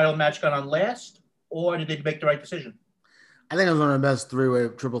world title match gone on last, or did they make the right decision? I think it was one of the best three-way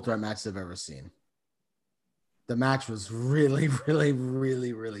triple threat matches I've ever seen. The match was really, really,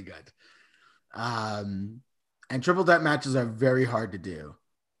 really, really good. And triple threat matches are very hard to do.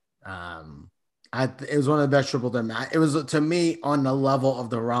 It was one of the best triple threat matches. It was, to me, on the level of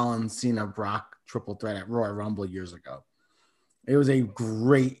the Rollins, Cena, Brock triple threat at Royal Rumble years ago. It was a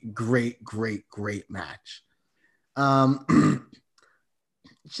great, great, great, great match.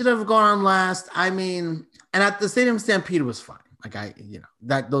 Should have gone on last. And at the Stadium Stampede was fun.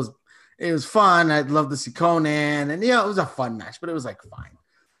 It was fun. I'd love to see Conan, and it was a fun match, but it was like fine.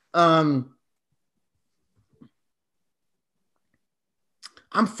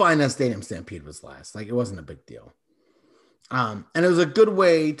 I'm fine that Stadium Stampede was last. Like, it wasn't a big deal. And it was a good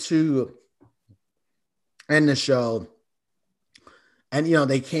way to end the show. And,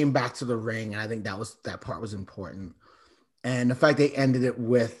 they came back to the ring, and I think that part was important. And the fact they ended it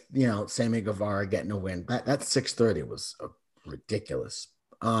with, Sammy Guevara getting a win, that 630 was ridiculous.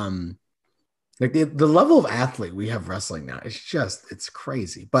 Like the level of athlete we have wrestling now, it's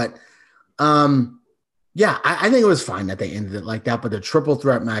crazy. But I think it was fine that they ended it like that. But the triple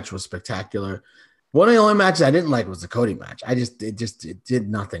threat match was spectacular. One of the only matches I didn't like was the Cody match. It did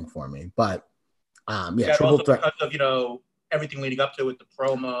nothing for me. But triple threat because of everything leading up to it, the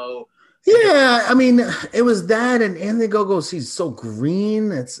promo. Yeah, it was that, and Anthony Gogo, he's so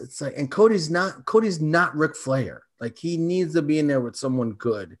green. It's like, and Cody's not Ric Flair. Like, he needs to be in there with someone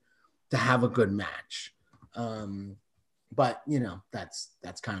good to have a good match. But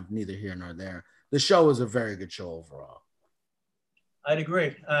that's kind of neither here nor there. The show was a very good show overall. I'd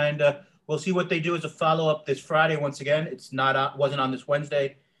agree, and we'll see what they do as a follow-up this Friday. Once again, wasn't on this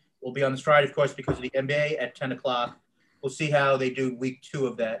Wednesday. We'll be on this Friday, of course, because of the NBA at 10 o'clock. We'll see how they do week 2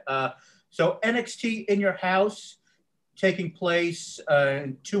 of that. So NXT in your house, taking place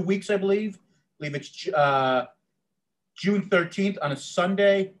in 2 weeks, I believe. I believe it's June 13th on a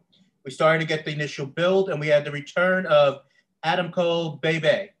Sunday. We started to get the initial build, and we had the return of Adam Cole,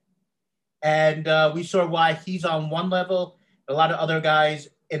 Bebe. And we saw why he's on one level. A lot of other guys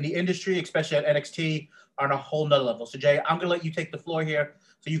in the industry, especially at NXT, are on a whole nother level. So, Jay, I'm going to let you take the floor here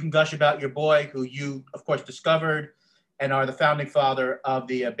so you can gush about your boy, who you, of course, discovered and are the founding father of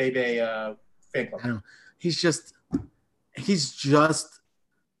the Bebe fan club. He's just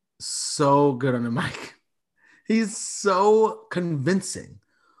so good on the mic. He's so convincing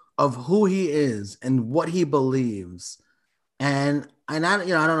of who he is and what he believes. And I don't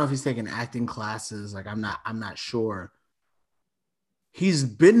know if he's taking acting classes. Like, I'm not sure. he's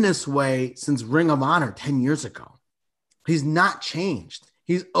been this way since Ring of Honor 10 years ago. He's not changed.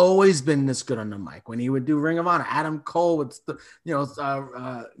 He's always been this good on the mic. When he would do Ring of Honor, Adam Cole would,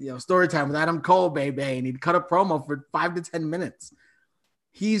 story time with Adam Cole, baby, and he'd cut a promo for 5 to 10 minutes.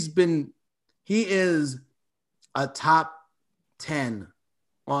 He is a top 10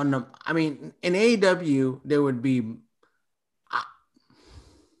 on the. I mean, in AEW, there would be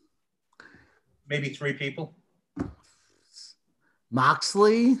maybe 3 people: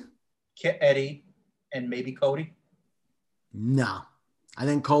 Moxley, Eddie, and maybe Cody. No, I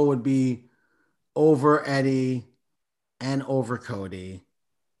think Cole would be over Eddie and over Cody.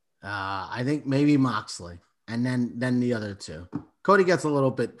 I think maybe Moxley, and then the other two. Cody gets a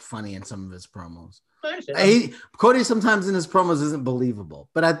little bit funny in some of his promos. Cody sometimes in his promos isn't believable,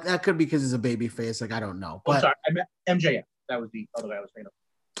 but that could be because he's a baby face. Like, I don't know. But sorry, I meant MJF. That was the other guy I was thinking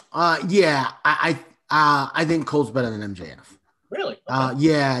of. Yeah, I think Cole's better than MJF. Really? Okay.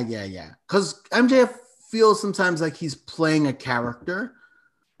 Yeah. Because MJF feels sometimes like he's playing a character,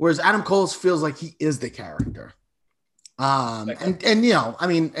 whereas Adam Cole feels like he is the character. And I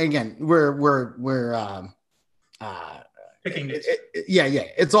mean, again, we're picking this.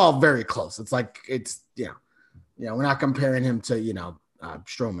 It's all very close. It's like we're not comparing him to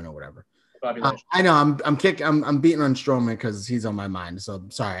Strowman or whatever. I know I'm beating on Strowman because he's on my mind. So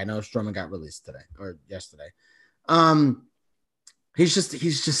I'm sorry. I know Strowman got released today or yesterday. He's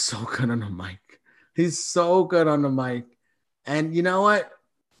just so good on the mic. He's so good on the mic. And you know what?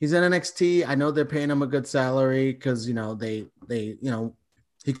 He's in NXT. I know they're paying him a good salary because, he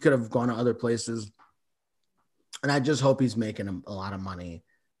could have gone to other places. And I just hope he's making a lot of money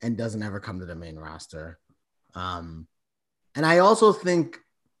and doesn't ever come to the main roster. And I also think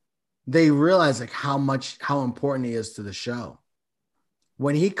they realize like how important he is to the show.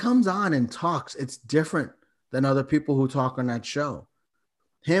 When he comes on and talks, it's different than other people who talk on that show.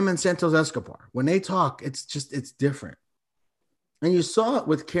 Him and Santos Escobar, when they talk, it's different. And you saw it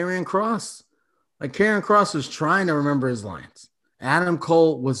with Karrion Kross. Like, Karrion Kross was trying to remember his lines. Adam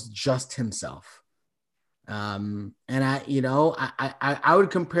Cole was just himself. And I would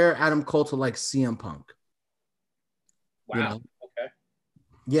compare Adam Cole to like CM Punk. Wow. Okay.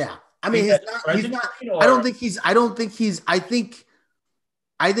 Yeah. I mean, he's not.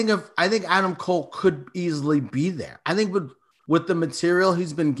 I think Adam Cole could easily be there. I think with the material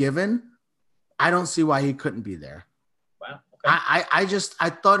he's been given, I don't see why he couldn't be there. Wow. Okay. I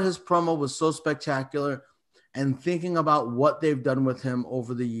thought his promo was so spectacular, and thinking about what they've done with him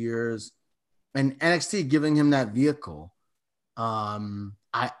over the years and NXT giving him that vehicle.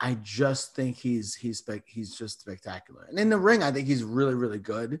 I just think he's just spectacular. And in the ring, I think he's really, really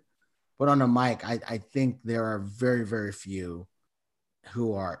good. But on the mic, I think there are very, very few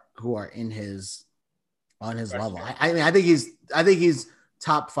who are on his level. I think he's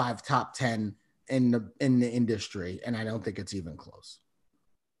top 5, top 10 in the industry, and I don't think it's even close.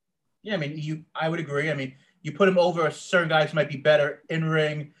 Yeah, I mean, I would agree. I mean, you put him over certain guys who might be better in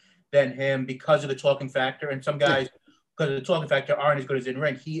ring than him because of the talking factor, and some guys because of the talking factor aren't as good as in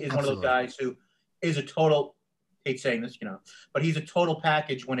ring. He is Absolutely. One of those guys who is a total. Hate saying this, but he's a total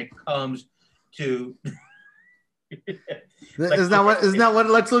package when it comes to. Isn't that what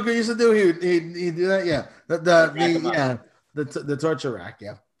Lex Luger used to do? He do that, yeah. The torture rack,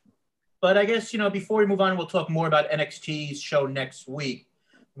 yeah. But I guess before we move on, we'll talk more about NXT's show next week.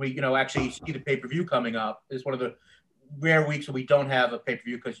 We actually see the pay-per-view coming up. It's one of the rare weeks where we don't have a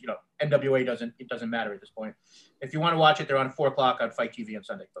pay-per-view because NWA doesn't matter at this point. If you want to watch it, they're on 4:00 on Fight TV on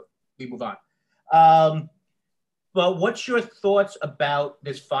Sunday. But we move on. But what's your thoughts about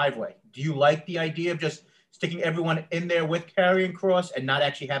this 5-way? Do you like the idea of just sticking everyone in there with Karrion Kross and not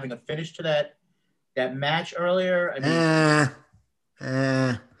actually having a finish to that match earlier?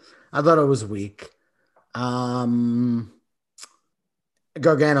 I thought it was weak. Gargano's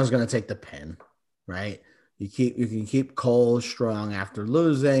going to take the pin, right? You can keep Cole strong after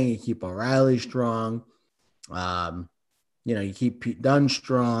losing. You keep O'Reilly strong. You keep Pete Dunne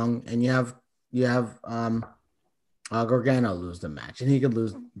strong, and you have Gargano lose the match, and he could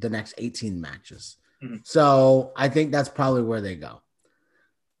lose the next 18 matches. Mm-hmm. So I think that's probably where they go.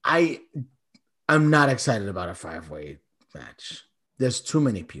 I'm not excited about a 5-way match. There's too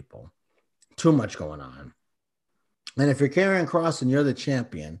many people, too much going on. And if you're Karrion Kross and you're the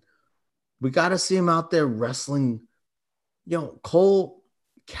champion, we got to see him out there wrestling. Cole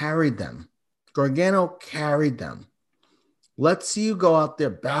carried them. Gargano carried them. Let's see you go out there.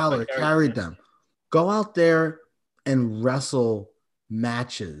 Balor carried them. Go out there and wrestle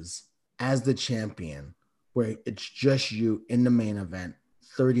matches as the champion where it's just you in the main event,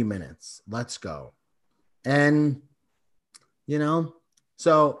 30 minutes. Let's go. And,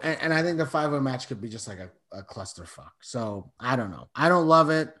 So, and I think the 5-way match could be just like a clusterfuck. So I don't know. I don't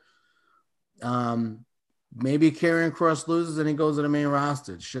love it. Maybe Karrion Kross loses and he goes to the main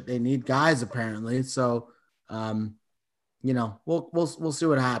roster. Shit, they need guys apparently. So, we'll see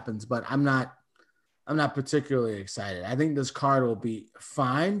what happens. But I'm not particularly excited. I think this card will be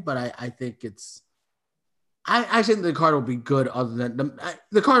fine, but I think I think the card will be good. Other than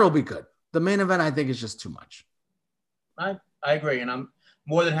the card will be good. The main event, I think, is just too much. I agree, and I'm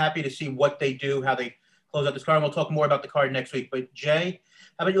more than happy to see what they do, how they close out this card. And we'll talk more about the card next week. But Jay,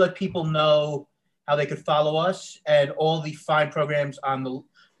 how about you let people know how they could follow us and all the fine programs on the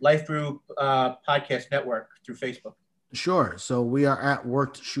Life Group Podcast Network through Facebook? Sure. So we are at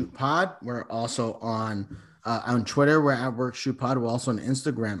Work to Shoot Pod. We're also on Twitter. We're at Work Shoot Pod. We're also on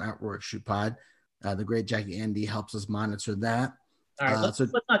Instagram at Work Shoot Pod. The great Jackie Andy helps us monitor that. All right, let's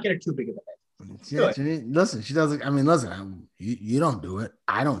not get it too big of a head. Yeah, listen, she doesn't. I mean, listen, you don't do it.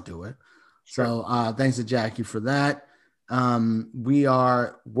 I don't do it. Sure. So thanks to Jackie for that. We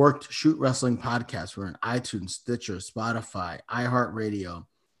are Work to Shoot Wrestling Podcast. We're on iTunes, Stitcher, Spotify, iHeartRadio.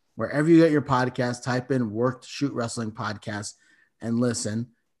 Wherever you get your podcast, type in Work to Shoot Wrestling Podcast and listen.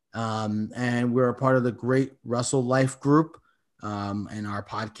 And we're a part of the Great Wrestle Life Group. And our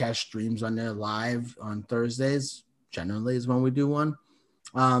podcast streams on there live on Thursdays, generally is when we do one.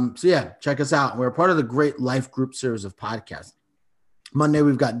 So yeah, check us out. We're a part of the Great Life Group series of podcasts. Monday,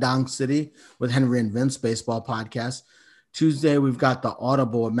 we've got Dong City with Henry and Vince baseball podcast. Tuesday, we've got the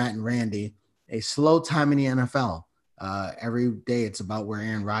Audible with Matt and Randy, a slow time in the NFL. Every day it's about where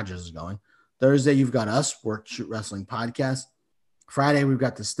Aaron Rodgers is going. Thursday, you've got us, Work Shoot Wrestling Podcast. Friday, we've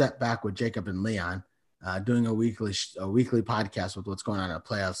got the Step Back with Jacob and Leon. Doing a weekly podcast with what's going on in the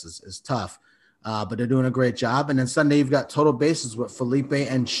playoffs is tough, but they're doing a great job. And then Sunday, you've got Total Bases with Felipe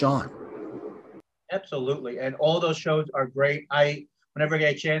and Sean. Absolutely, and all those shows are great. Whenever I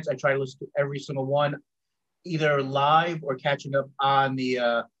get a chance, I try to listen to every single one, either live or catching up on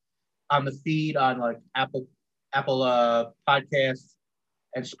the feed on like Apple Podcasts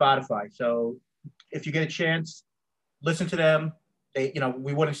and Spotify. So if you get a chance, listen to them.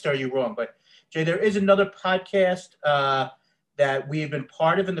 We wouldn't steer you wrong. But Jay, there is another podcast that we have been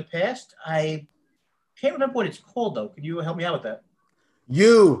part of in the past. I can't remember what it's called though. Can you help me out with that?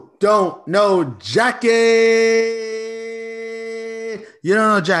 You don't know Jackie. You don't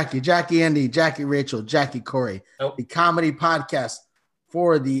know Jackie Andy, Jackie Rachel, Jackie Corey. Nope. The comedy podcast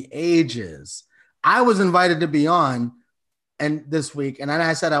for the ages. I was invited to be on this week, and then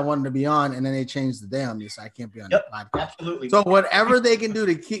I said I wanted to be on, and then they changed the day on me, so I can't be on the podcast. Absolutely. So whatever they can do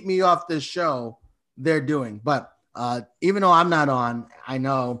to keep me off this show, they're doing. But even though I'm not on, I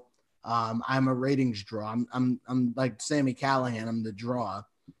know I'm a ratings draw. I'm like Sammy Callahan. I'm the draw.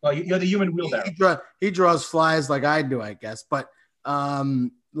 Well, you're the human wheelbarrow. He draws flies like I do, I guess. But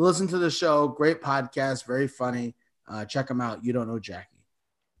listen to the show. Great podcast. Very funny. Check them out. You don't know Jackie.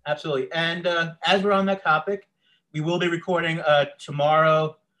 Absolutely. And as we're on that topic, we will be recording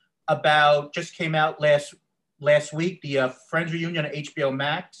tomorrow just came out last week, the Friends reunion on HBO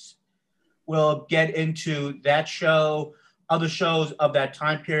Max. We'll get into that show, other shows of that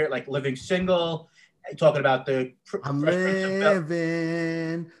time period, like Living Single, talking about I'm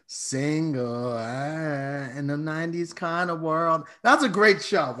living single in the 90s kind of world. That's a great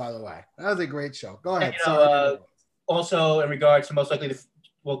show, by the way. That was a great show. Go ahead. Also, in regards to most likely,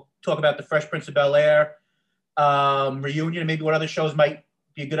 we'll talk about the Fresh Prince of Bel-Air reunion, and maybe what other shows might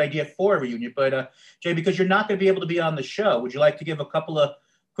be a good idea for a reunion. But Jay, because you're not going to be able to be on the show, would you like to give a couple of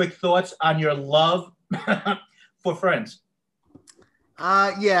quick thoughts on your love for Friends?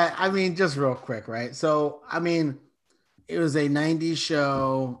 Yeah, I mean, just real quick, right? So, I mean, it was a 90s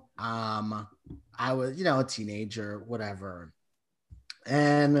show. I was, a teenager, whatever.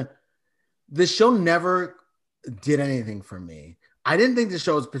 And the show never did anything for me. I didn't think the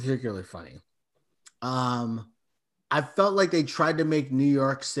show was particularly funny. I felt like they tried to make New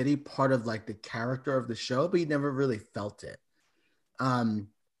York City part of like the character of the show, but you never really felt it.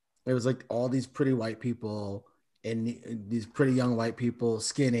 It was like all these pretty white people and these pretty young white people,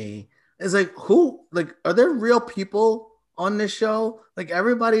 skinny. It's like, are there real people on this show? Like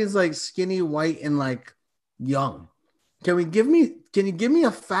everybody's like skinny, white, and like young. Can you give me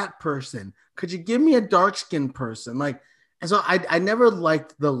a fat person? Could you give me a dark skinned person? Like, and so I never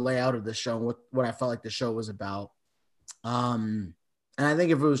liked the layout of the show, what I felt like the show was about. And I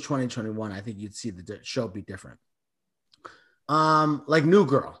think if it was 2021, I think you'd see the show be different. Like New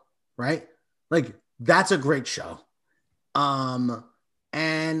Girl, right? Like that's a great show.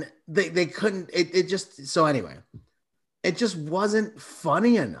 And they couldn't, it just, so anyway, it just wasn't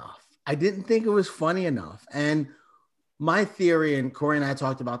funny enough. I didn't think it was funny enough. And my theory, and Corey and I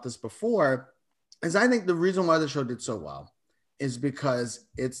talked about this before, is I think the reason why the show did so well is because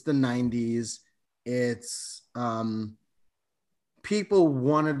it's the 90s. It's people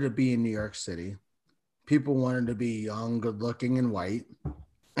wanted to be in New York City. People wanted to be young, good looking, and white.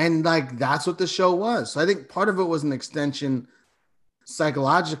 And like that's what the show was. So I think part of it was an extension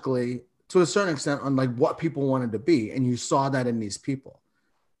psychologically to a certain extent on like what people wanted to be. And you saw that in these people.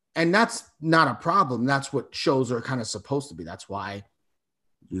 And that's not a problem. That's what shows are kind of supposed to be. That's why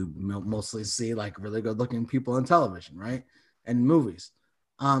you mostly see like really good looking people on television, right? And movies.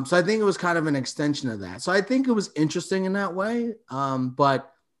 So I think it was kind of an extension of that. So I think it was interesting in that way. But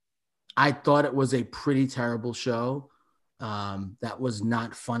I thought it was a pretty terrible show. That was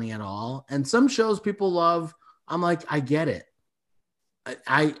not funny at all. And some shows people love. I'm like, I get it.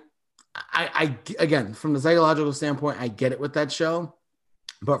 I again, from the psychological standpoint, I get it with that show.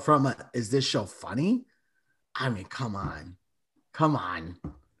 But is this show funny? I mean, come on.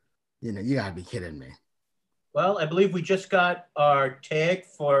 You gotta be kidding me. Well, I believe we just got our tag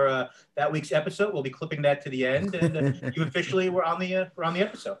for that week's episode. We'll be clipping that to the end, and you officially were on the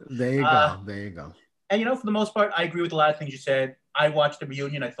episode. There you go. And for the most part, I agree with a lot of things you said. I watched the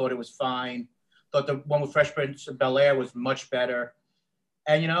reunion. I thought it was fine. Thought the one with Fresh Prince of Bel-Air was much better.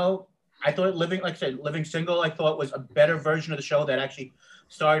 And I thought Living Single, I thought was a better version of the show that actually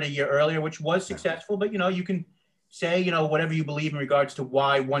started a year earlier, which was successful. But you can say, whatever you believe in regards to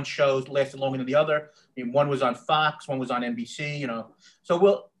why one show lasted longer than the other. I mean, one was on Fox, one was on NBC,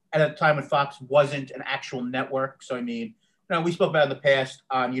 So at a time when Fox wasn't an actual network. So, I mean, we spoke about in the past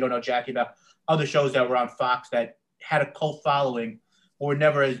on You Don't Know Jackie about other shows that were on Fox that had a cult following but were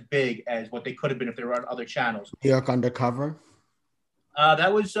never as big as what they could have been if they were on other channels. New York Undercover?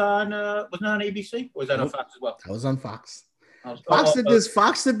 That was on, wasn't that on ABC? Or was that on Fox as well? That was on Fox. Fox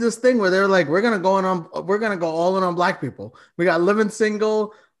did this thing where they're like, we're gonna go all in on black people. We got Living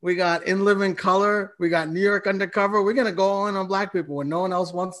Single, we got In Living Color, we got New York Undercover. We're gonna go all in on black people when no one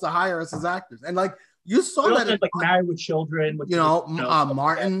else wants to hire us as actors. And like you saw that, like Married with Children,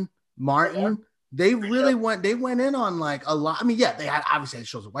 Martin. They really went in on like a lot. I mean, yeah, they had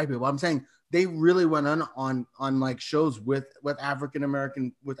shows with white people. I'm saying they really went on like shows with African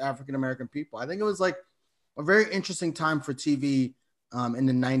American people. I think it was like a very interesting time for TV in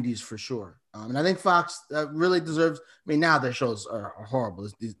the 90s for sure. And I think Fox really deserves. I mean, now their shows are horrible.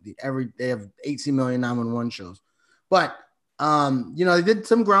 They have 18 million 911 shows, but they did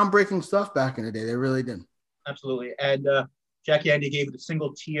some groundbreaking stuff back in the day. They really did. Absolutely. And Jackie Andy gave it a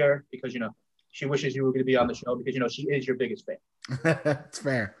single tear because she wishes you were going to be on the show because she is your biggest fan. That's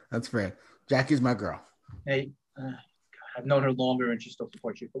fair. Jackie's my girl. Hey, I've known her longer and she still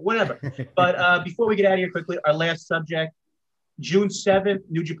supports you, but whatever. But before we get out of here quickly, our last subject, June 7th,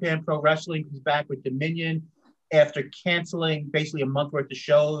 New Japan Pro Wrestling comes back with Dominion after canceling basically a month worth of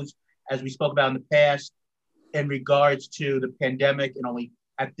shows, as we spoke about in the past, in regards to the pandemic. And only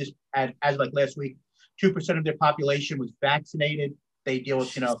as like last week, 2% of their population was vaccinated. They deal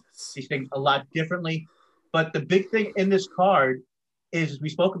with, these things a lot differently. But the big thing in this card is, as we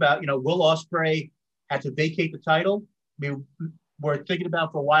spoke about, Will Ospreay had to vacate the title. We were thinking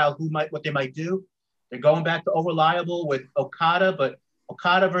about for a while what they might do. They're going back to Reliable with Okada, but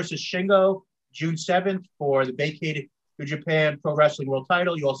Okada versus Shingo, June 7th for the vacated New Japan Pro Wrestling World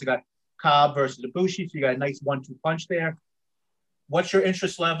title. You also got Cobb versus Ibushi, so you got a nice 1-2 punch there. What's your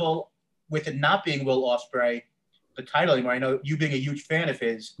interest level with it not being Will Ospreay, the title anymore? I know you being a huge fan of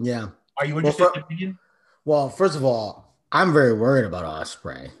his. Yeah. Are you interested in opinion? Well, first of all, I'm very worried about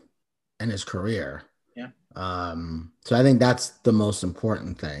Ospreay and his career. Yeah. So I think that's the most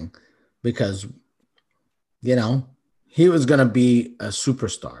important thing because, he was going to be a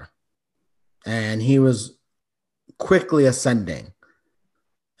superstar and he was quickly ascending.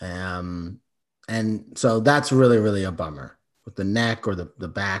 And so that's really, really a bummer with the neck or the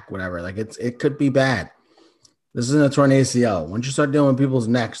back, whatever. Like it could be bad. This isn't a torn ACL. Once you start dealing with people's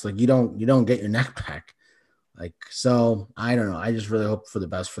necks, like you don't get your neck back. Like, so I don't know. I just really hope for the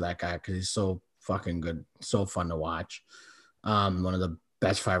best for that guy because he's so fucking good, so fun to watch. One of the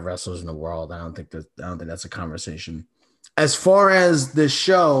best 5 wrestlers in the world. I don't think that's a conversation. As far as the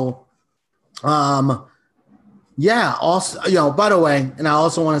show, yeah. Also, by the way, and I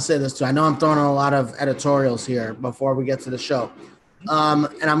also want to say this too. I know I'm throwing on a lot of editorials here before we get to the show,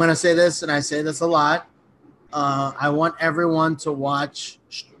 and I'm going to say this, and I say this a lot. I want everyone to watch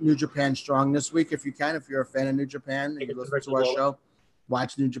New Japan Strong this week if you can. If you're a fan of New Japan and you listen to our show,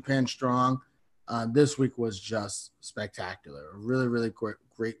 watch New Japan Strong. This week was just spectacular. A really, really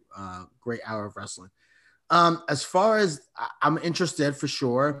great hour of wrestling. As far as I'm interested for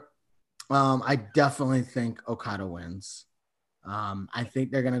sure, I definitely think Okada wins. I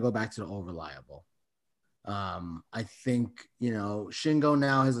think they're gonna go back to the old reliable. I think Shingo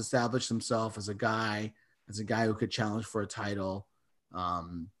now has established himself as a guy who could challenge for a title.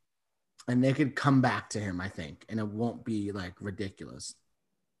 And they could come back to him, I think, and it won't be like ridiculous.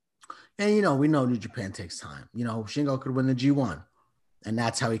 And we know New Japan takes time. Shingo could win the G1, and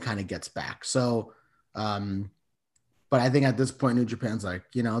that's how he kind of gets back. So, but I think at this point, New Japan's like,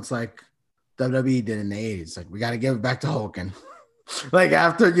 it's like WWE did in the 80s. Like, we got to give it back to Hogan. Like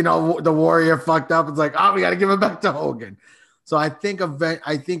after the Warrior fucked up, it's like, oh, we got to give it back to Hogan. So I think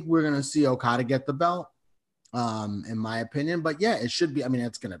we're gonna see Okada get the belt, in my opinion. But yeah, it should be. I mean,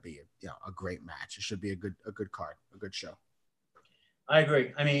 it's gonna be a great match. It should be a good card, a good show. I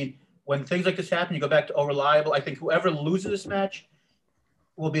agree. I mean, when things like this happen, you go back to reliable. I think whoever loses this match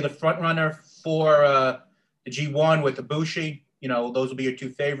will be the front runner for the G1 with Ibushi. Those will be your two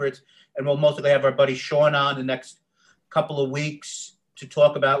favorites, and we'll mostly have our buddy Sean on the next couple of weeks to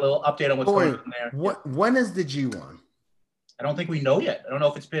talk about a little update on what's going on there. When is the G1? I don't think we know yet. I don't know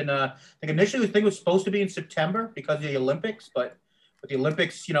if it's been. I think initially the thing was supposed to be in September because of the Olympics, but with the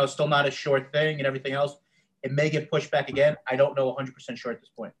Olympics, still not a sure thing and everything else, it may get pushed back again. I don't know 100% sure at this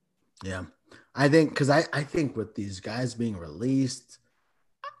point. Yeah, I think because I think with these guys being released,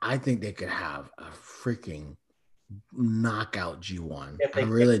 I think they could have a freaking knockout G1. I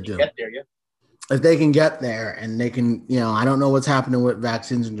really do. Get there, yeah. If they can get there and they can, I don't know what's happening with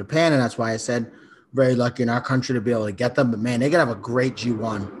vaccines in Japan, and that's why I said very lucky in our country to be able to get them. But man, they could have a great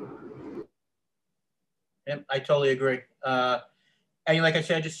G1. Yeah, I totally agree. And like I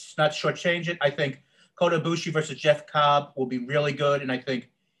said, just not shortchange it. I think Kota Ibushi versus Jeff Cobb will be really good, and I think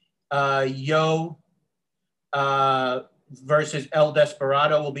Yo versus El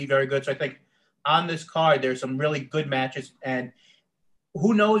Desperado will be very good. So I think on this card, there's some really good matches, and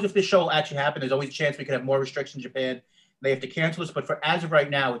who knows if this show will actually happen. There's always a chance we could have more restrictions in Japan. They have to cancel this, but as of right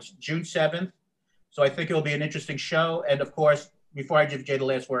now, it's June 7th. So I think it'll be an interesting show. And of course, before I give Jay the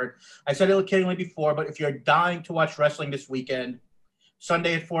last word, I said it kiddingly before, but if you're dying to watch wrestling this weekend,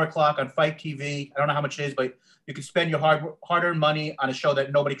 Sunday at 4 o'clock on Fight TV, I don't know how much it is, but you can spend your hard-earned money on a show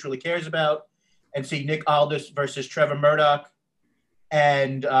that nobody truly cares about and see Nick Aldis versus Trevor Murdoch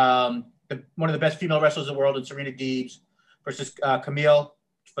and one of the best female wrestlers in the world, and Serena Deebs versus Camille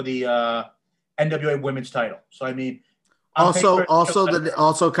for the NWA Women's title. So I mean, also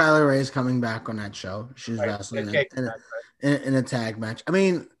Kylie Ray is coming back on that show. She's wrestling in a tag match. I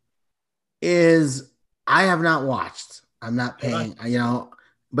mean, I have not watched. I'm not paying.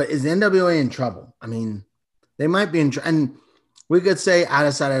 But is NWA in trouble? I mean, they might be in trouble. And we could say out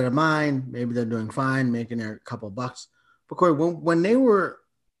of sight, out of mind. Maybe they're doing fine, making their couple bucks. But Corey, when they were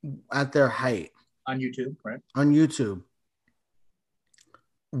at their height on YouTube, right? On YouTube.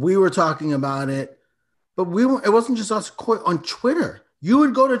 We were talking about it, but it wasn't just us on Twitter. You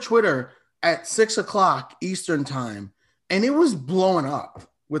would go to Twitter at 6 o'clock Eastern time, and it was blowing up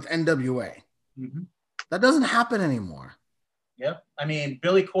with NWA. Mm-hmm. That doesn't happen anymore. Yeah. I mean,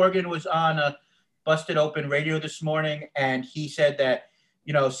 Billy Corgan was on a Busted Open radio this morning, and he said that,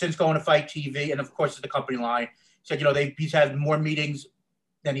 since going to Fight TV, and of course it's the company line, said, he's had more meetings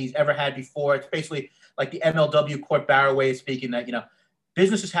than he's ever had before. It's basically like the MLW Court Barrow way of speaking that,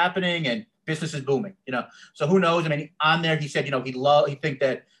 business is happening and business is booming, So who knows? I mean, on there, he said, he think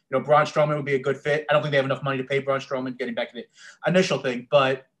that, Braun Strowman would be a good fit. I don't think they have enough money to pay Braun Strowman, getting back to the initial thing.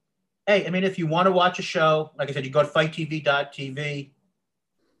 But, hey, I mean, if you want to watch a show, like I said, you go to fighttv.tv,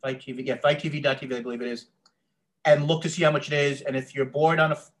 fighttv.tv, I believe it is, and look to see how much it is. And if you're bored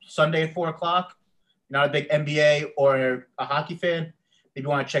on a Sunday at 4 o'clock, you're not a big NBA or a hockey fan, maybe you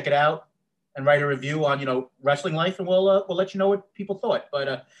want to check it out and write a review on, Wrestling Life, and we'll let you know what people thought.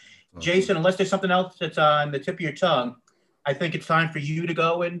 But Jason, unless there's something else that's on the tip of your tongue, I think it's time for you to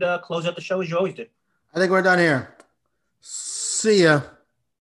go and close out the show as you always do. I think we're done here. See ya.